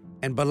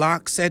 And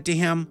Balak said to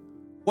him,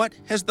 "What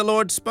has the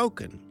Lord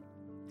spoken?"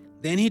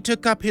 Then he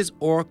took up his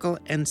oracle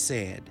and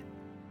said,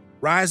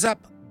 "Rise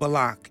up,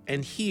 Balak,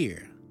 and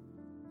hear.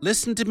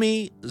 Listen to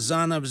me,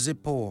 son of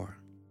Zippor.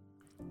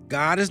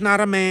 God is not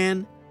a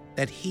man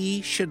that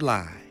he should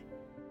lie,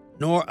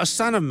 nor a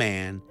son of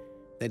man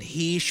that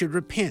he should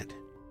repent.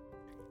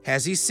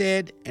 Has he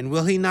said, and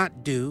will he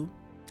not do?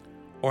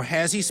 Or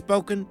has he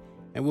spoken,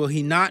 and will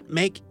he not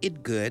make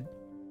it good?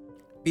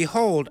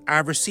 Behold, I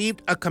have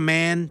received a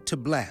command to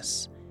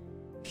bless.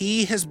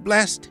 He has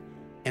blessed,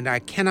 and I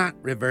cannot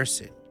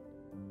reverse it.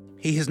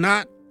 He has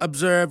not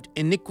observed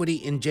iniquity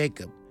in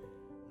Jacob,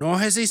 nor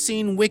has he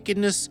seen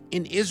wickedness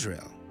in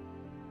Israel.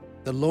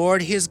 The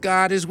Lord his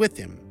God is with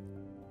him,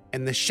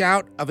 and the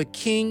shout of a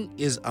king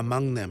is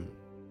among them.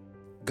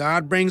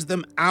 God brings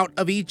them out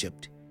of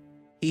Egypt.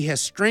 He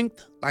has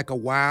strength like a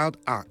wild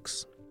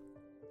ox.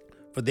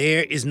 For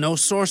there is no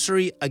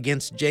sorcery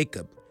against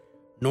Jacob,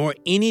 nor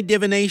any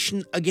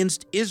divination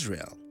against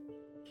Israel.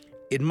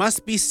 It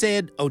must be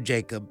said, O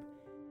Jacob,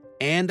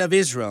 and of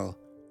Israel,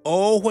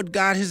 O what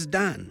God has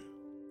done.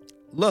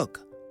 Look,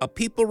 a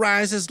people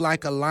rises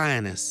like a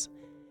lioness,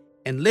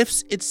 and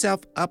lifts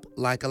itself up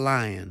like a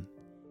lion.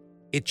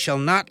 It shall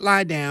not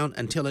lie down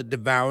until it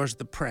devours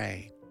the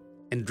prey,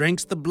 and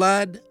drinks the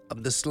blood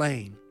of the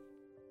slain.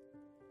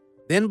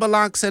 Then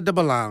Balak said to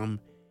Balaam,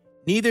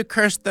 neither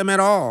curse them at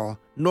all,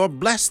 nor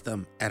bless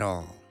them at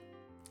all.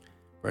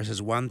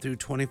 Verses 1 through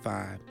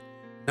 25.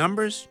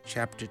 Numbers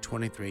chapter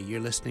 23. You're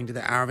listening to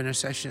the Hour of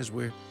Intercession as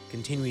we're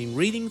continuing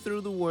reading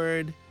through the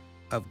Word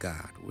of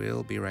God.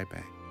 We'll be right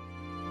back.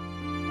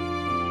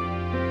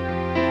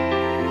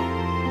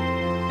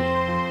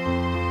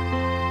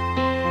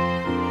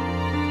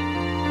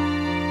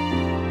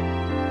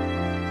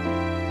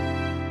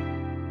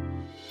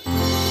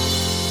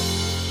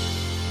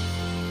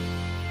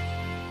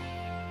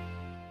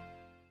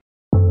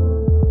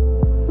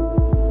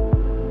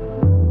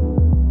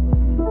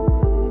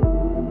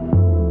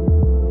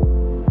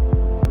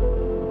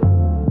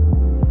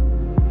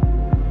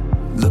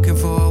 Looking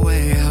for a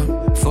way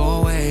out, for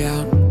a way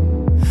out.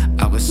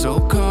 I was so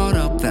caught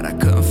up that I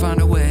couldn't find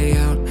a way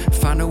out,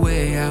 find a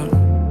way out.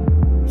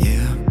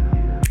 Yeah.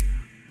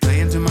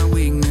 Playing to my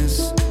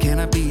weakness, can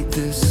I beat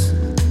this?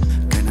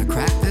 Can I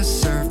crack this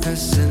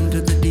surface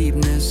into the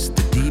deepness,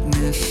 the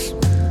deepness?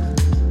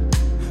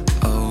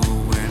 Oh,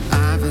 when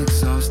I've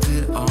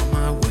exhausted all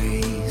my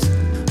ways,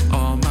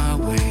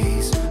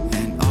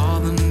 and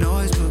all the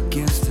noise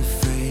begins to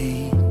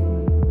fade.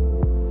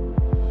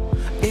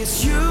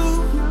 It's you.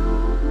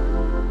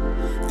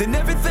 Then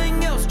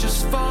everything else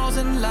just falls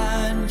in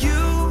line.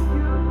 You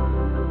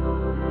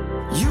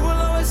will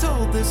always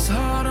hold this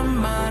heart of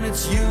mine.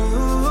 It's you,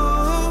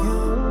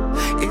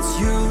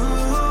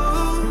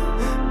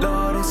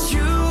 Lord, it's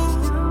you.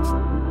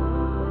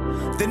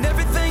 Then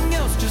everything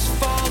else just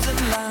falls in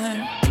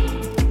line.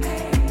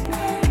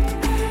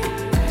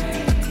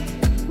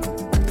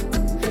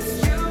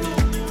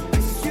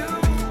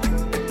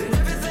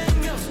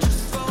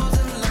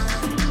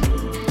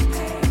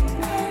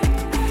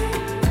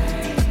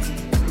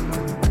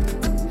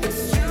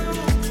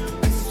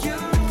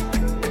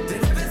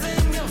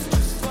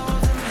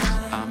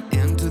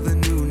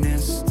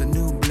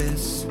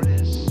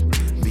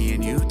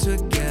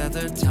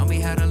 Tell me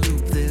how to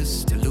loop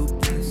this, to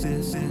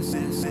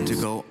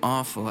go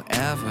on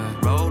forever.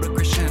 Roll the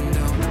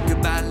crescendo,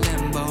 goodbye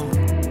limbo.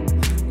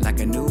 Like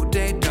a new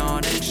day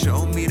dawning,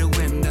 show me the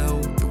window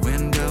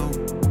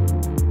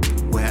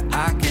where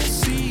I can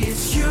see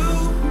it's you.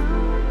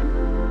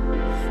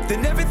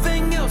 Then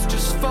everything else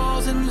just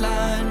falls in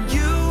line.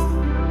 You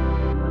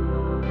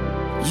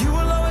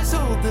will always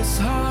hold this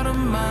heart of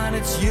mine.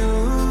 It's you,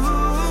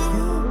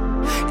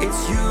 Lord,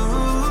 it's you.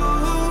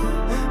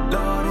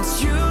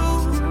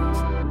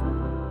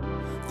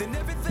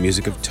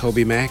 Music of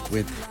Toby Mac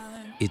with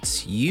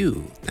It's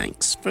You.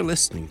 Thanks for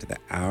listening to the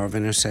Hour of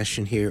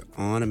Intercession here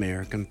on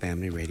American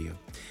Family Radio.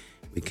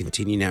 We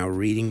continue now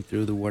reading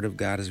through the Word of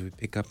God as we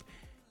pick up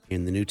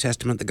in the New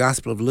Testament, the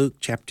Gospel of Luke,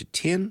 chapter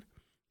 10,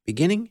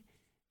 beginning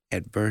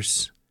at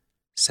verse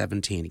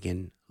 17.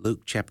 Again,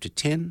 Luke chapter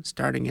 10,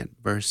 starting at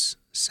verse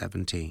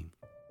 17.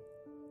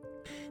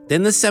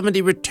 Then the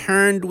 70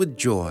 returned with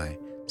joy,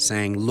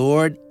 saying,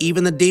 Lord,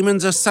 even the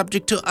demons are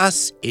subject to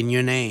us in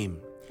your name.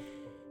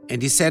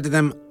 And he said to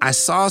them, I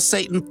saw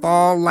Satan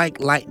fall like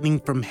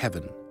lightning from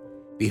heaven.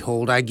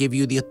 Behold, I give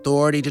you the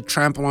authority to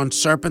trample on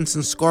serpents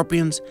and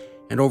scorpions,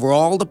 and over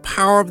all the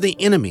power of the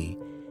enemy,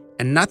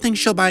 and nothing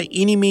shall by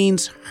any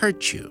means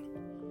hurt you.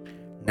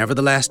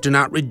 Nevertheless, do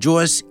not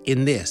rejoice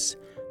in this,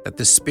 that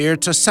the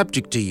spirits are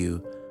subject to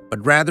you,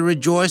 but rather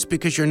rejoice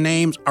because your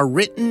names are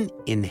written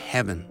in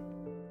heaven.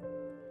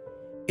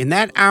 In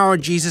that hour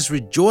Jesus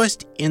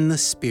rejoiced in the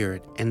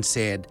Spirit and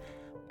said,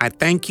 I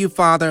thank you,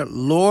 Father,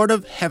 Lord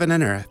of heaven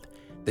and earth,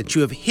 that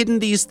you have hidden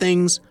these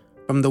things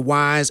from the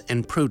wise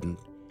and prudent,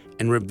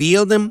 and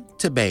revealed them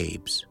to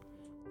babes.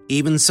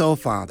 Even so,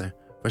 Father,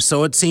 for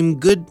so it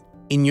seemed good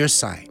in your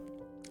sight.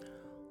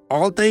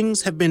 All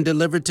things have been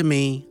delivered to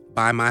me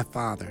by my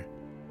Father,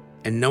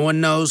 and no one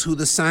knows who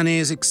the Son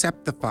is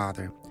except the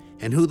Father,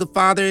 and who the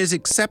Father is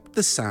except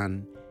the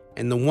Son,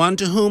 and the one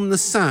to whom the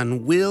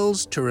Son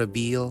wills to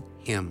reveal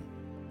him.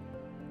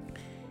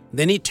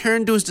 Then he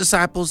turned to his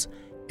disciples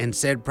and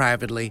said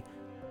privately,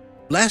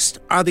 Blessed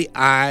are the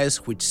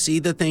eyes which see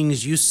the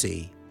things you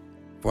see.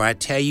 For I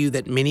tell you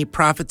that many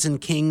prophets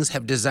and kings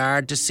have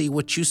desired to see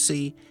what you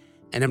see,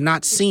 and have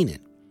not seen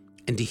it,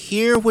 and to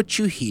hear what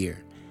you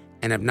hear,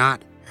 and have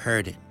not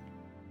heard it.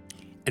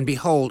 And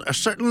behold, a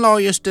certain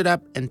lawyer stood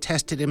up and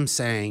tested him,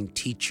 saying,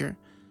 Teacher,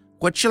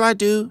 what shall I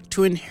do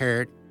to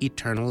inherit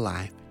eternal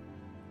life?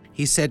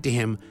 He said to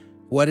him,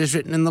 what is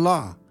written in the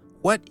law?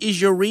 What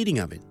is your reading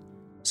of it?"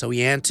 So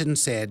he answered and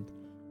said,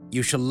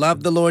 "You shall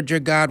love the Lord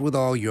your God with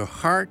all your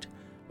heart,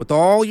 with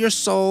all your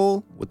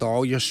soul, with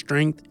all your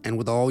strength, and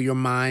with all your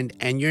mind,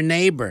 and your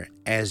neighbor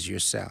as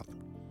yourself."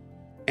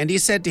 And he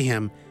said to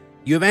him,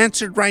 "You have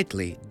answered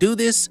rightly. Do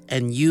this,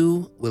 and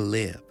you will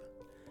live."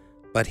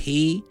 But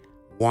he,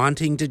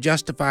 wanting to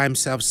justify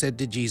himself, said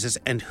to Jesus,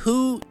 "And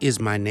who is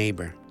my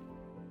neighbor?"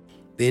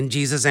 Then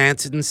Jesus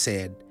answered and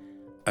said,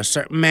 "A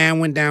certain man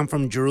went down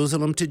from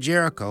Jerusalem to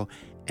Jericho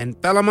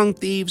and fell among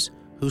thieves,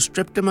 who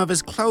stripped him of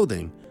his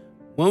clothing,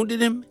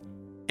 wounded him,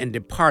 and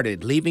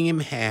departed, leaving him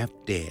half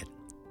dead.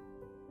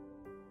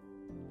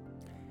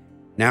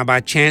 Now by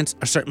chance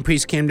a certain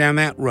priest came down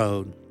that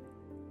road,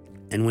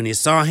 and when he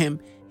saw him,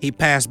 he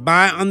passed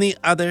by on the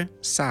other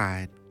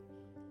side.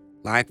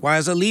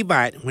 Likewise a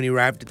Levite, when he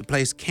arrived at the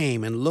place,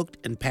 came and looked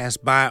and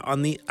passed by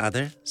on the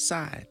other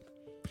side.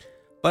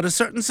 But a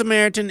certain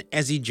Samaritan,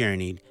 as he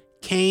journeyed,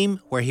 came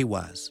where he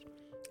was.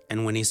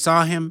 And when he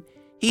saw him,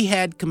 he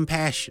had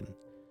compassion.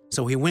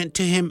 So he went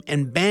to him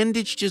and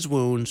bandaged his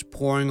wounds,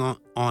 pouring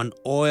on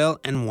oil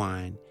and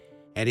wine.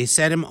 And he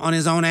set him on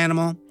his own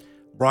animal,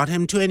 brought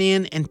him to an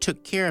inn, and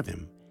took care of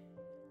him.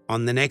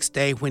 On the next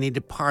day, when he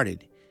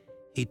departed,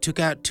 he took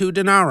out 2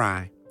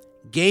 denarii,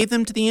 gave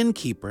them to the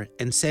innkeeper,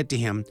 and said to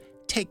him,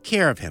 "Take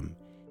care of him,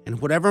 and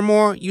whatever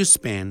more you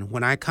spend,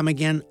 when I come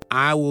again,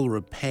 I will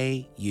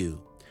repay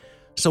you."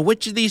 So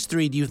which of these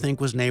 3 do you think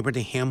was neighbor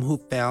to him who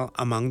fell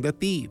among the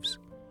thieves?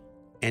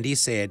 And he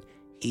said,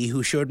 "He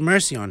who showed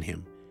mercy on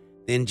him."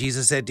 Then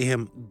Jesus said to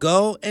him,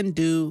 "Go and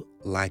do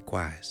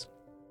likewise."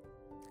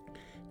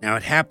 Now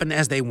it happened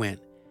as they went,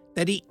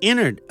 that he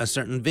entered a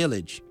certain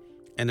village,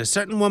 and a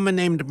certain woman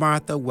named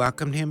Martha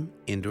welcomed him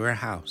into her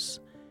house.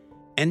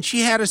 And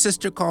she had a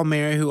sister called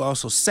Mary, who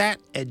also sat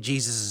at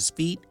Jesus'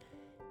 feet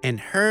and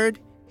heard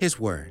his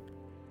word.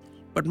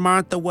 But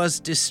Martha was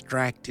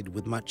distracted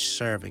with much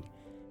serving,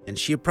 and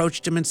she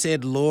approached him and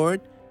said,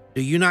 "Lord,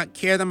 do you not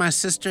care that my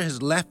sister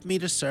has left me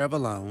to serve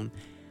alone?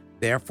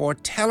 Therefore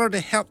tell her to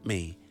help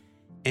me."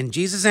 And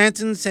Jesus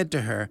answered and said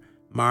to her,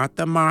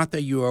 "Martha,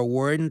 Martha, you are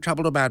worried and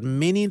troubled about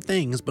many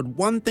things, but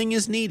one thing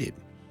is needed.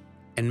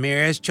 And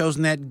Mary has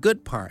chosen that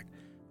good part,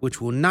 which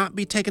will not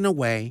be taken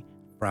away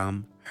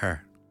from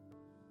her."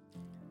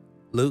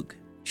 Luke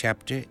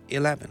chapter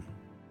 11.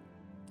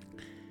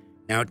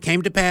 Now it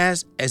came to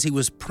pass, as he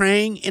was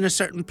praying in a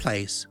certain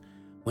place,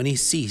 when he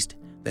ceased,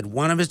 that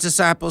one of his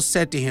disciples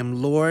said to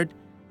him, "Lord,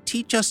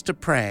 teach us to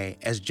pray,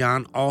 as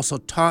John also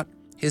taught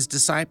his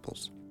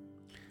disciples."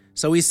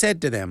 So he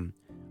said to them,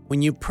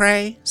 "When you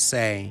pray,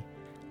 say,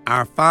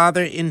 'Our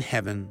Father in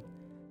heaven,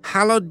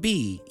 hallowed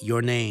be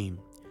your name.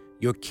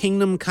 Your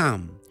kingdom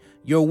come.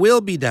 Your will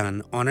be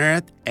done on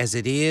earth as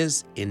it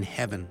is in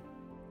heaven.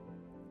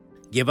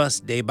 Give us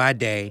day by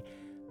day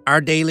our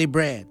daily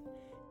bread,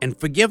 and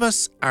forgive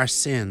us our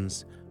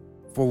sins,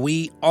 for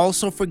we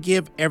also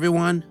forgive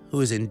everyone who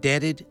is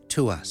indebted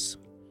to us.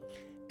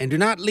 And do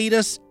not lead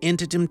us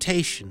into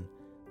temptation,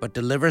 but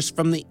deliver us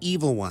from the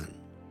evil one."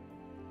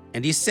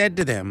 And he said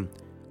to them,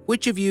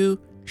 "Which of you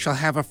shall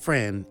have a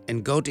friend,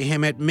 and go to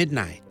him at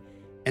midnight,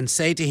 and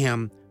say to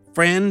him,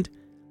 'Friend,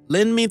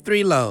 lend me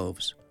 3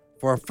 loaves,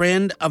 for a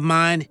friend of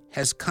mine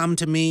has come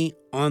to me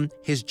on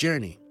his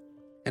journey,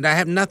 and I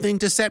have nothing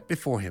to set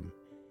before him?'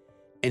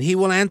 And he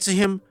will answer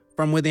him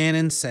from within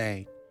and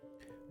say,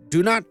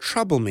 'Do not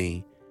trouble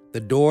me.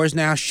 The door is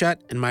now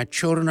shut, and my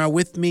children are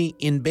with me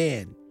in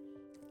bed.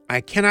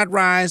 I cannot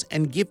rise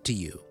and give to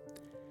you.'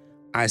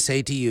 I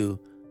say to you,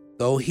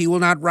 though he will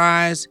not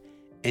rise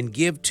and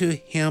give to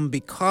him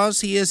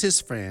because he is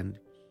his friend,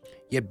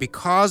 yet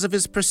because of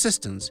his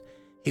persistence,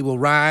 he will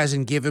rise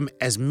and give him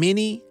as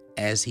many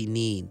as he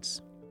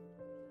needs.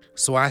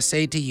 So I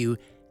say to you,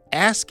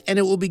 ask and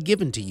it will be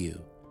given to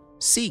you.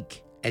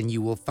 Seek and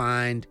you will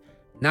find.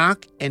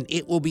 Knock and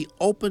it will be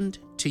opened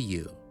to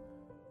you.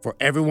 For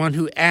everyone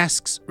who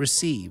asks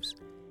receives,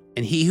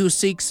 and he who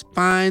seeks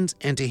finds,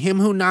 and to him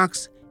who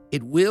knocks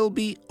it will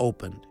be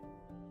opened.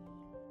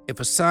 If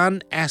a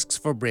son asks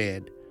for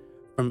bread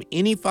from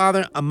any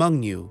father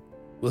among you,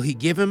 will he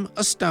give him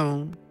a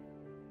stone?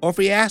 Or if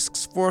he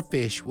asks for a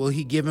fish, will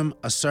he give him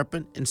a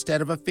serpent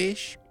instead of a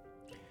fish?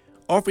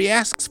 Or if he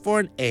asks for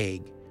an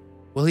egg,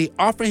 will he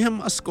offer him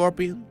a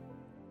scorpion?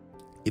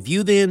 If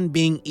you then,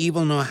 being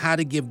evil, know how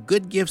to give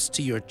good gifts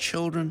to your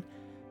children,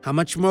 how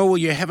much more will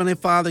your heavenly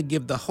Father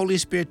give the Holy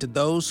Spirit to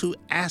those who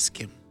ask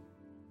him?"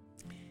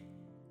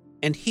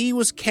 And he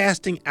was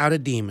casting out a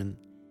demon,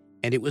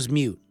 and it was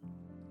mute.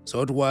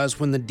 So it was,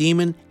 when the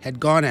demon had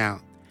gone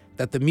out,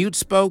 that the mute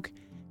spoke,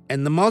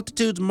 and the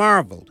multitudes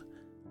marveled.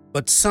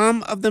 But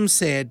some of them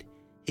said,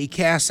 "He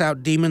casts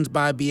out demons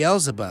by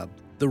Beelzebub,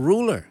 the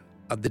ruler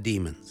of the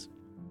demons."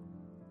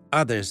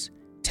 Others,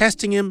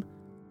 testing him,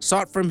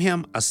 sought from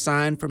him a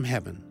sign from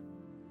heaven.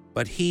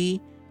 But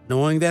he,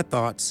 knowing their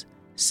thoughts,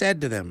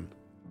 said to them,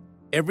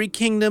 "Every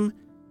kingdom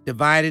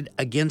divided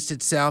against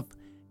itself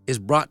is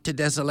brought to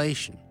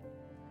desolation,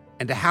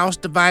 and a house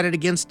divided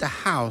against a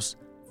house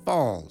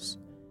falls.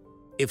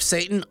 If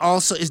Satan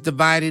also is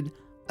divided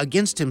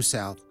against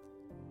himself,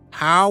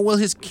 how will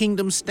his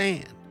kingdom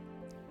stand?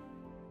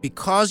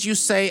 Because you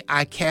say,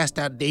 I cast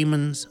out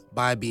demons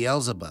by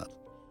Beelzebub.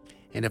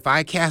 And if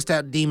I cast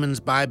out demons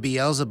by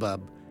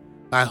Beelzebub,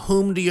 by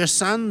whom do your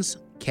sons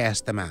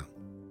cast them out?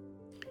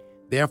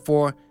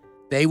 Therefore,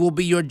 they will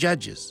be your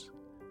judges.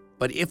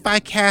 But if I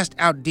cast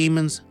out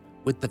demons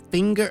with the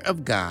finger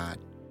of God,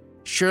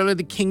 surely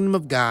the kingdom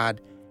of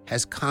God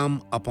has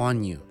come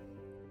upon you.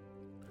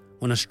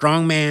 When a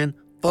strong man,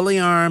 fully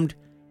armed,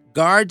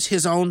 guards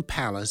his own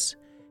palace,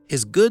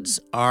 his goods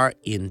are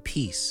in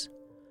peace.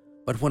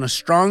 But when a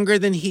stronger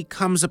than he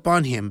comes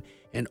upon him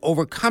and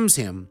overcomes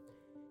him,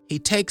 he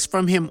takes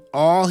from him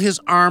all his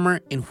armor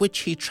in which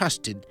he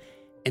trusted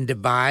and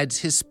divides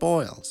his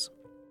spoils.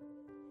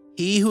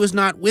 He who is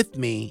not with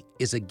me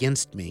is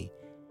against me,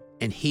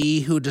 and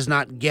he who does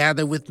not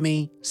gather with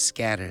me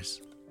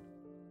scatters.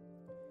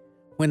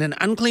 When an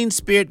unclean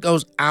spirit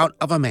goes out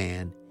of a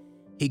man,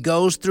 he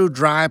goes through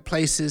dry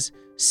places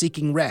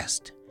seeking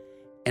rest,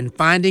 and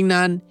finding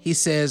none, he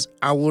says,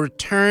 I will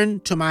return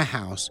to my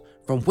house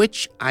from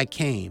which I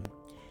came.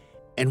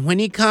 And when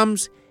he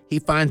comes, he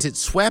finds it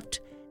swept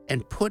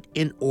and put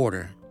in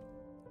order.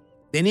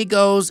 Then he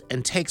goes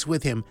and takes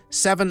with him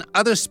 7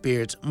 other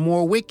spirits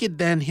more wicked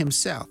than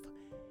himself,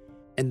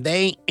 and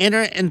they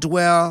enter and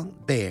dwell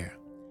there.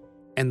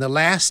 And the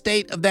last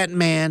state of that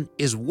man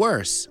is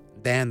worse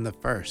than the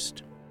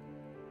first.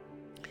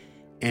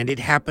 And it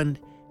happened,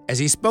 as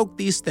he spoke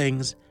these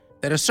things,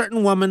 that a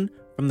certain woman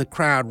from the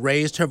crowd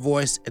raised her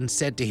voice and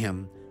said to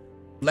him,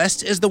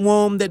 Blessed is the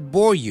womb that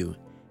bore you,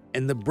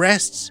 and the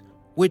breasts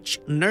which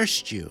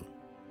nursed you.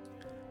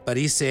 But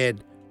he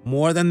said,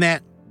 More than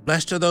that,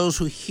 blessed are those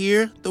who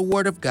hear the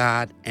word of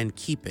God and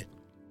keep it.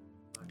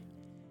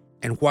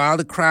 And while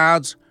the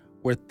crowds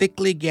were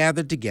thickly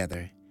gathered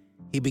together,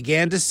 he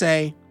began to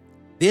say,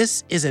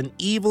 This is an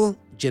evil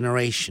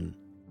generation.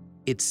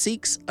 It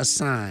seeks a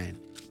sign,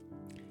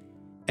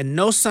 and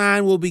no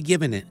sign will be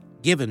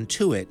given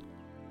to it,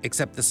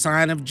 except the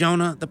sign of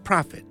Jonah the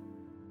prophet.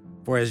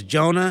 For as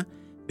Jonah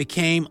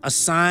became a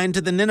sign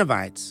to the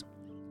Ninevites,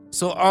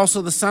 so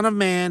also the Son of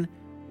Man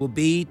will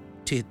be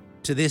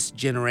to this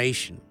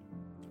generation.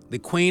 The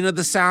queen of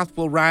the south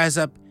will rise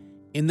up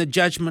in the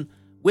judgment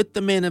with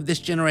the men of this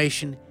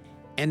generation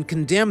and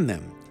condemn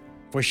them,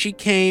 for she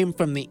came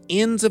from the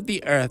ends of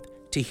the earth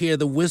to hear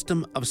the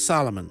wisdom of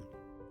Solomon.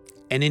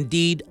 And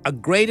indeed, a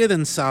greater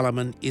than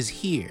Solomon is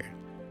here.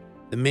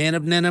 The men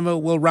of Nineveh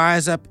will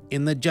rise up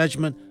in the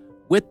judgment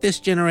with this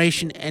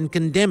generation and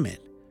condemn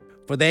it,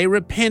 for they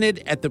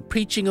repented at the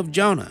preaching of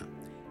Jonah.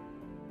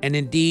 And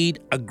indeed,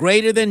 a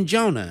greater than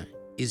Jonah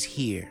is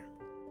here.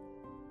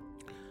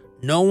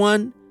 No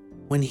one,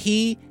 when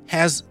he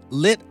has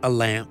lit a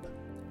lamp,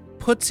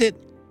 puts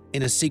it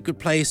in a secret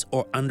place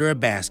or under a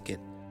basket,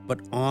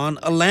 but on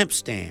a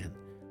lampstand,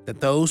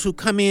 that those who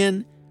come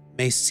in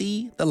may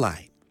see the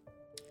light.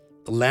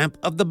 The lamp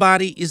of the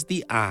body is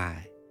the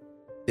eye.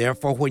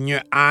 Therefore, when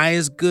your eye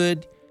is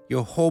good,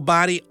 your whole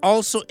body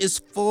also is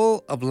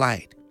full of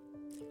light.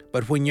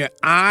 But when your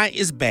eye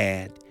is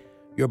bad,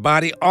 your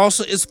body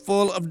also is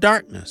full of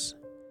darkness.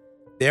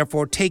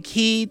 Therefore, take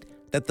heed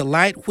that the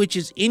light which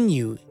is in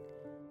you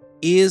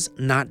is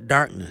not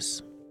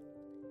darkness.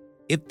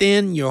 If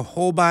then your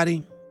whole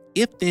body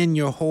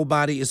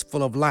is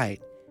full of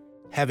light,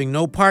 having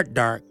no part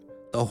dark,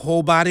 the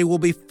whole body will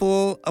be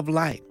full of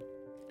light,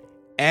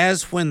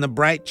 as when the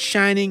bright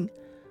shining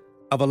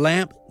of a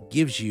lamp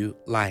gives you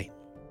light.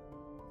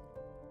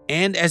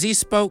 And as he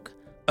spoke,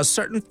 a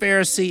certain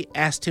Pharisee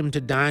asked him to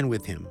dine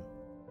with him.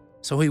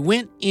 So he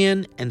went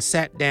in and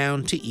sat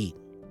down to eat.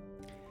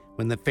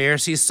 When the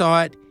Pharisee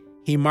saw it,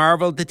 he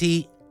marveled that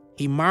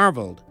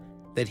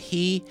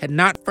he had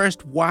not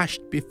first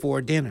washed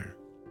before dinner.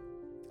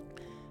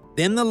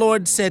 Then the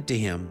Lord said to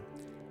him,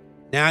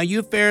 Now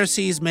you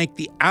Pharisees make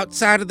the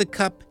outside of the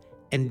cup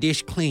and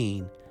dish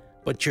clean,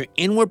 but your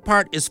inward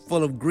part is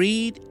full of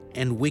greed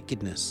and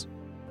wickedness.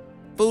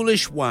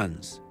 Foolish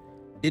ones,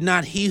 did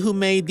not he who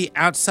made the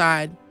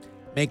outside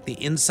make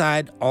the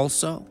inside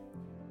also?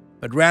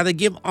 But rather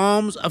give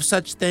alms of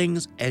such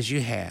things as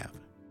you have.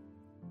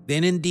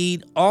 Then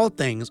indeed all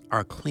things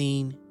are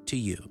clean to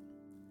you.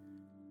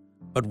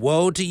 But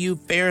woe to you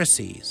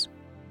Pharisees,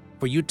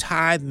 for you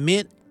tithe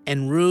mint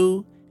and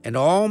rue and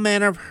all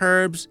manner of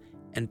herbs,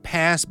 and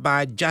pass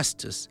by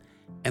justice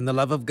and the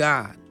love of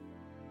God.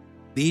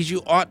 These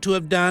you ought to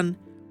have done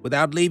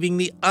without leaving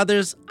the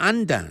others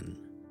undone.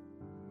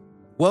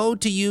 Woe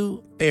to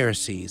you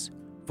Pharisees,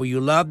 for you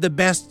love the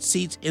best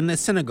seats in the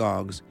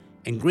synagogues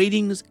and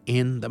greetings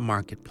in the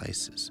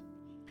marketplaces.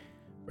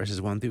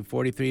 Verses 1 through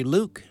 43,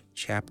 Luke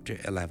chapter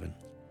 11.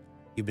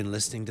 You've been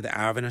listening to the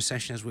Hour of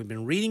Intercession as we've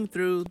been reading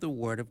through the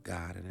Word of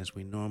God, and as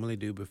we normally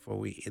do before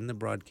we end the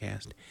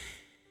broadcast.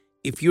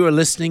 If you are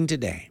listening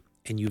today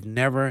and you've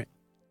never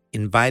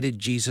invited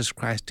Jesus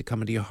Christ to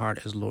come into your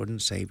heart as Lord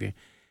and Savior,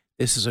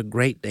 this is a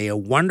great day, a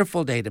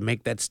wonderful day to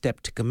make that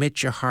step, to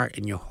commit your heart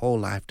and your whole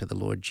life to the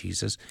Lord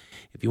Jesus.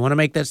 If you want to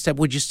make that step,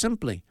 would you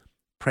simply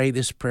pray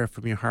this prayer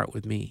from your heart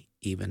with me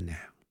even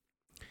now?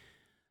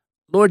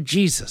 Lord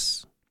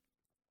Jesus,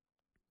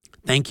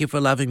 Thank you for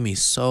loving me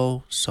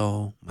so,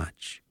 so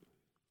much.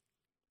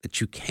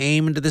 That you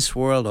came into this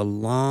world a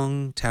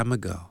long time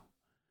ago.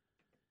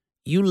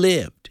 You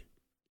lived.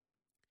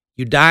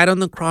 You died on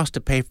the cross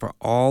to pay for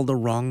all the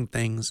wrong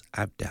things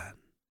I've done.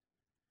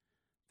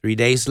 3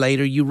 days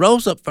later, you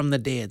rose up from the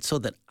dead so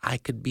that I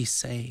could be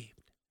saved.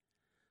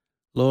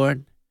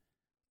 Lord,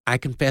 I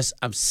confess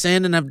I've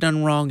sinned and I've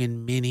done wrong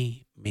in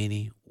many,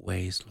 many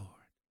ways, Lord.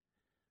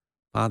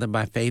 Father,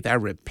 by faith, I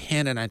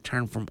repent and I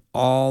turn from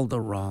all the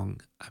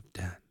wrong I've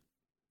done.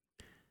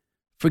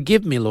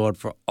 Forgive me, Lord,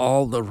 for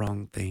all the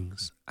wrong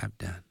things I've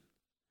done.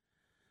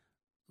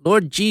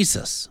 Lord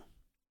Jesus,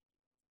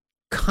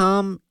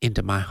 come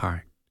into my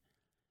heart.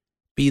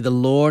 Be the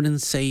Lord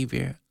and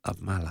Savior of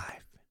my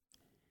life.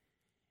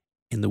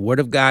 In the Word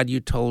of God,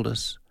 you told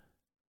us,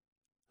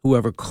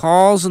 whoever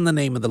calls on the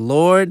name of the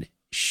Lord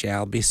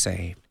shall be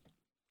saved.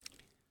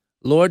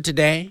 Lord,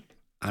 today,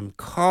 I'm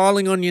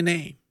calling on your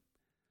name.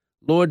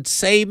 Lord,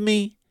 save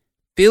me,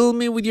 fill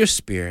me with your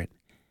Spirit.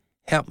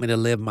 Help me to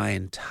live my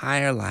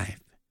entire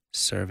life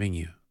serving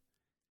you.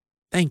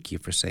 Thank you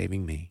for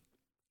saving me.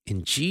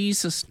 In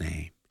Jesus'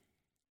 name,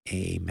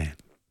 amen.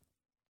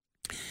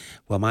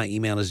 Well, my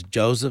email is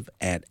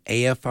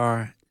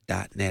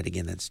joseph@afr.net.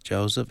 Again, that's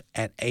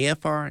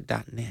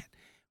joseph@afr.net.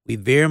 We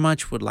very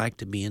much would like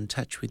to be in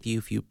touch with you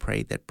if you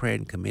prayed that prayer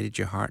and committed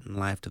your heart and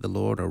life to the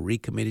Lord or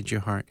recommitted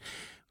your heart.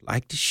 I'd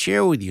like to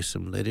share with you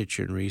some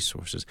literature and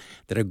resources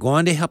that are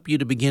going to help you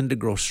to begin to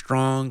grow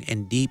strong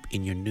and deep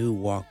in your new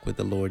walk with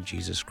the Lord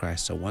Jesus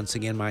Christ. So once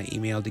again, my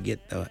email to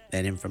get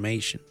that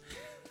information,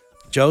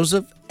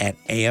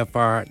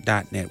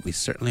 joseph@afr.net. We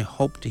certainly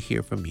hope to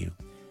hear from you.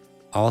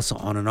 Also,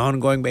 on an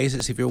ongoing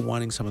basis, if you're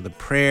wanting some of the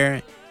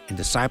prayer and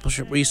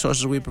discipleship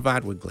resources we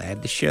provide, we're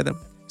glad to share them.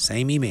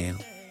 Same email.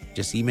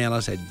 Just email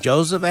us at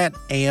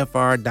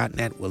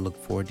joseph@afr.net. We'll look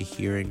forward to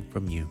hearing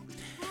from you.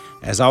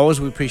 As always,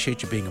 we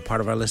appreciate you being a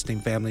part of our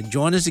listening family.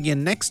 Join us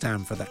again next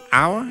time for the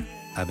Hour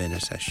of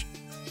Intercession.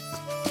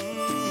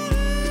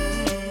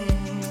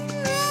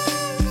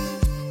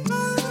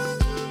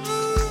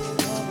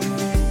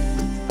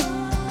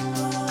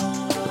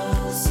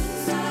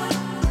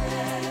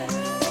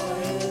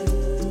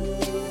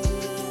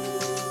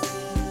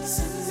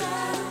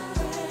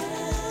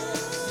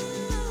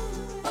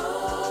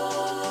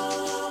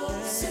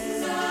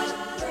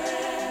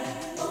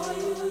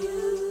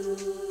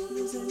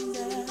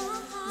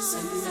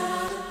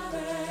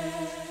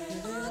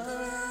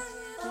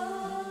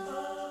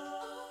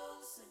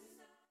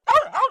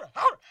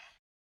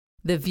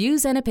 The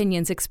views and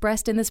opinions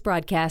expressed in this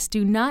broadcast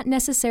do not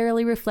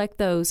necessarily reflect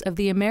those of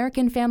the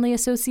American Family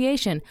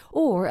Association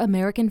or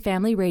American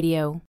Family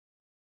Radio.